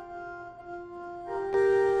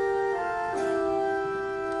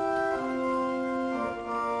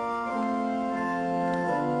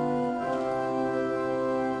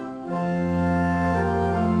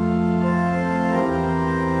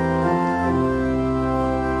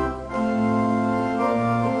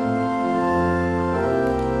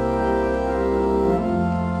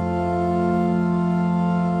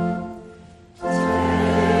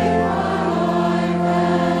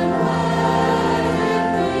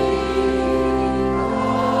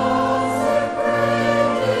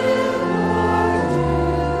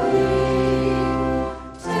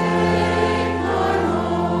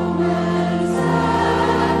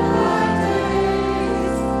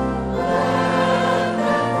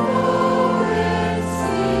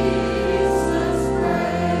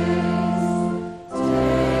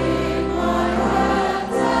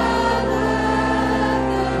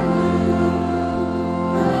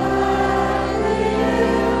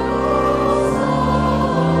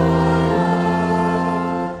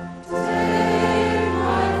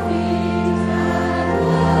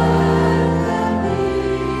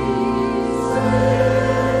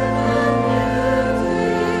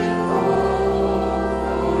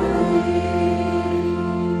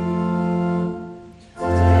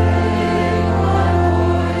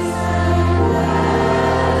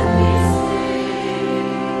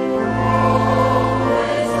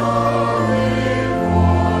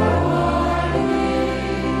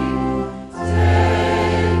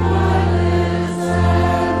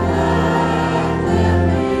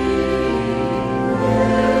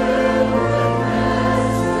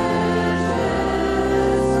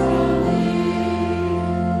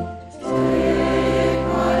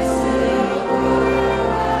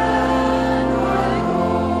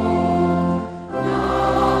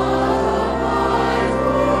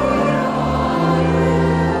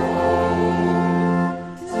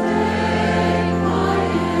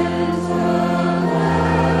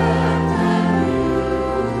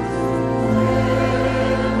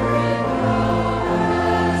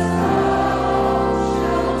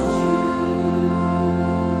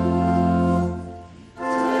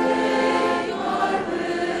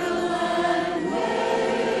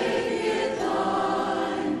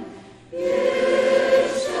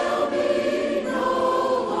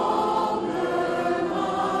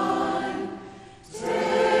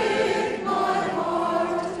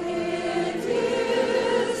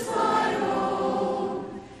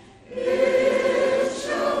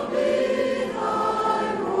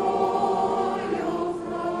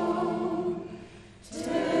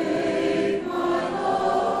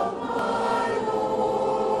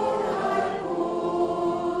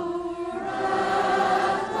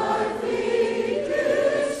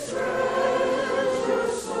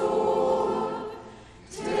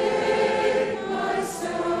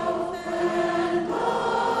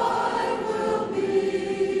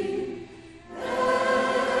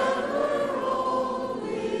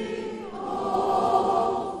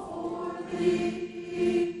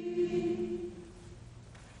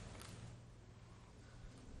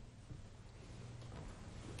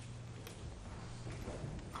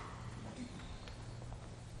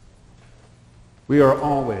 We are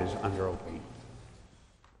always under oath.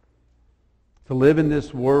 To live in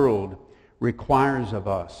this world requires of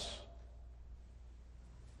us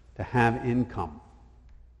to have income,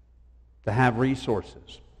 to have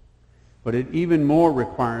resources. But it even more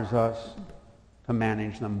requires us to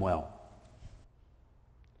manage them well.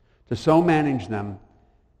 To so manage them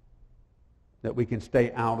that we can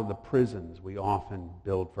stay out of the prisons we often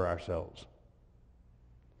build for ourselves.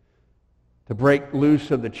 To break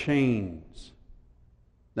loose of the chains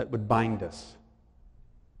that would bind us,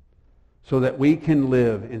 so that we can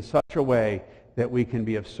live in such a way that we can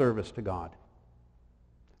be of service to God.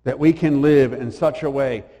 That we can live in such a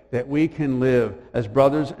way that we can live as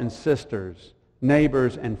brothers and sisters,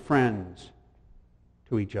 neighbors and friends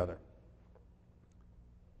to each other.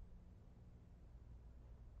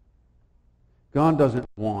 God doesn't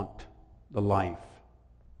want the life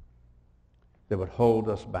that would hold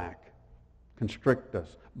us back, constrict us,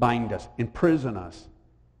 bind us, imprison us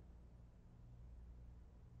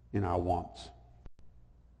in our wants.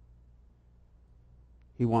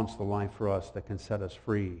 He wants the life for us that can set us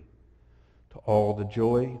free to all the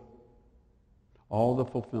joy, all the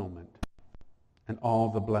fulfillment, and all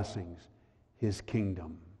the blessings His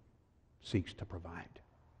kingdom seeks to provide.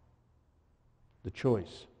 The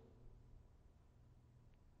choice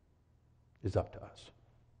is up to us.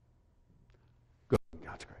 Go in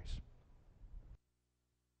God's grace.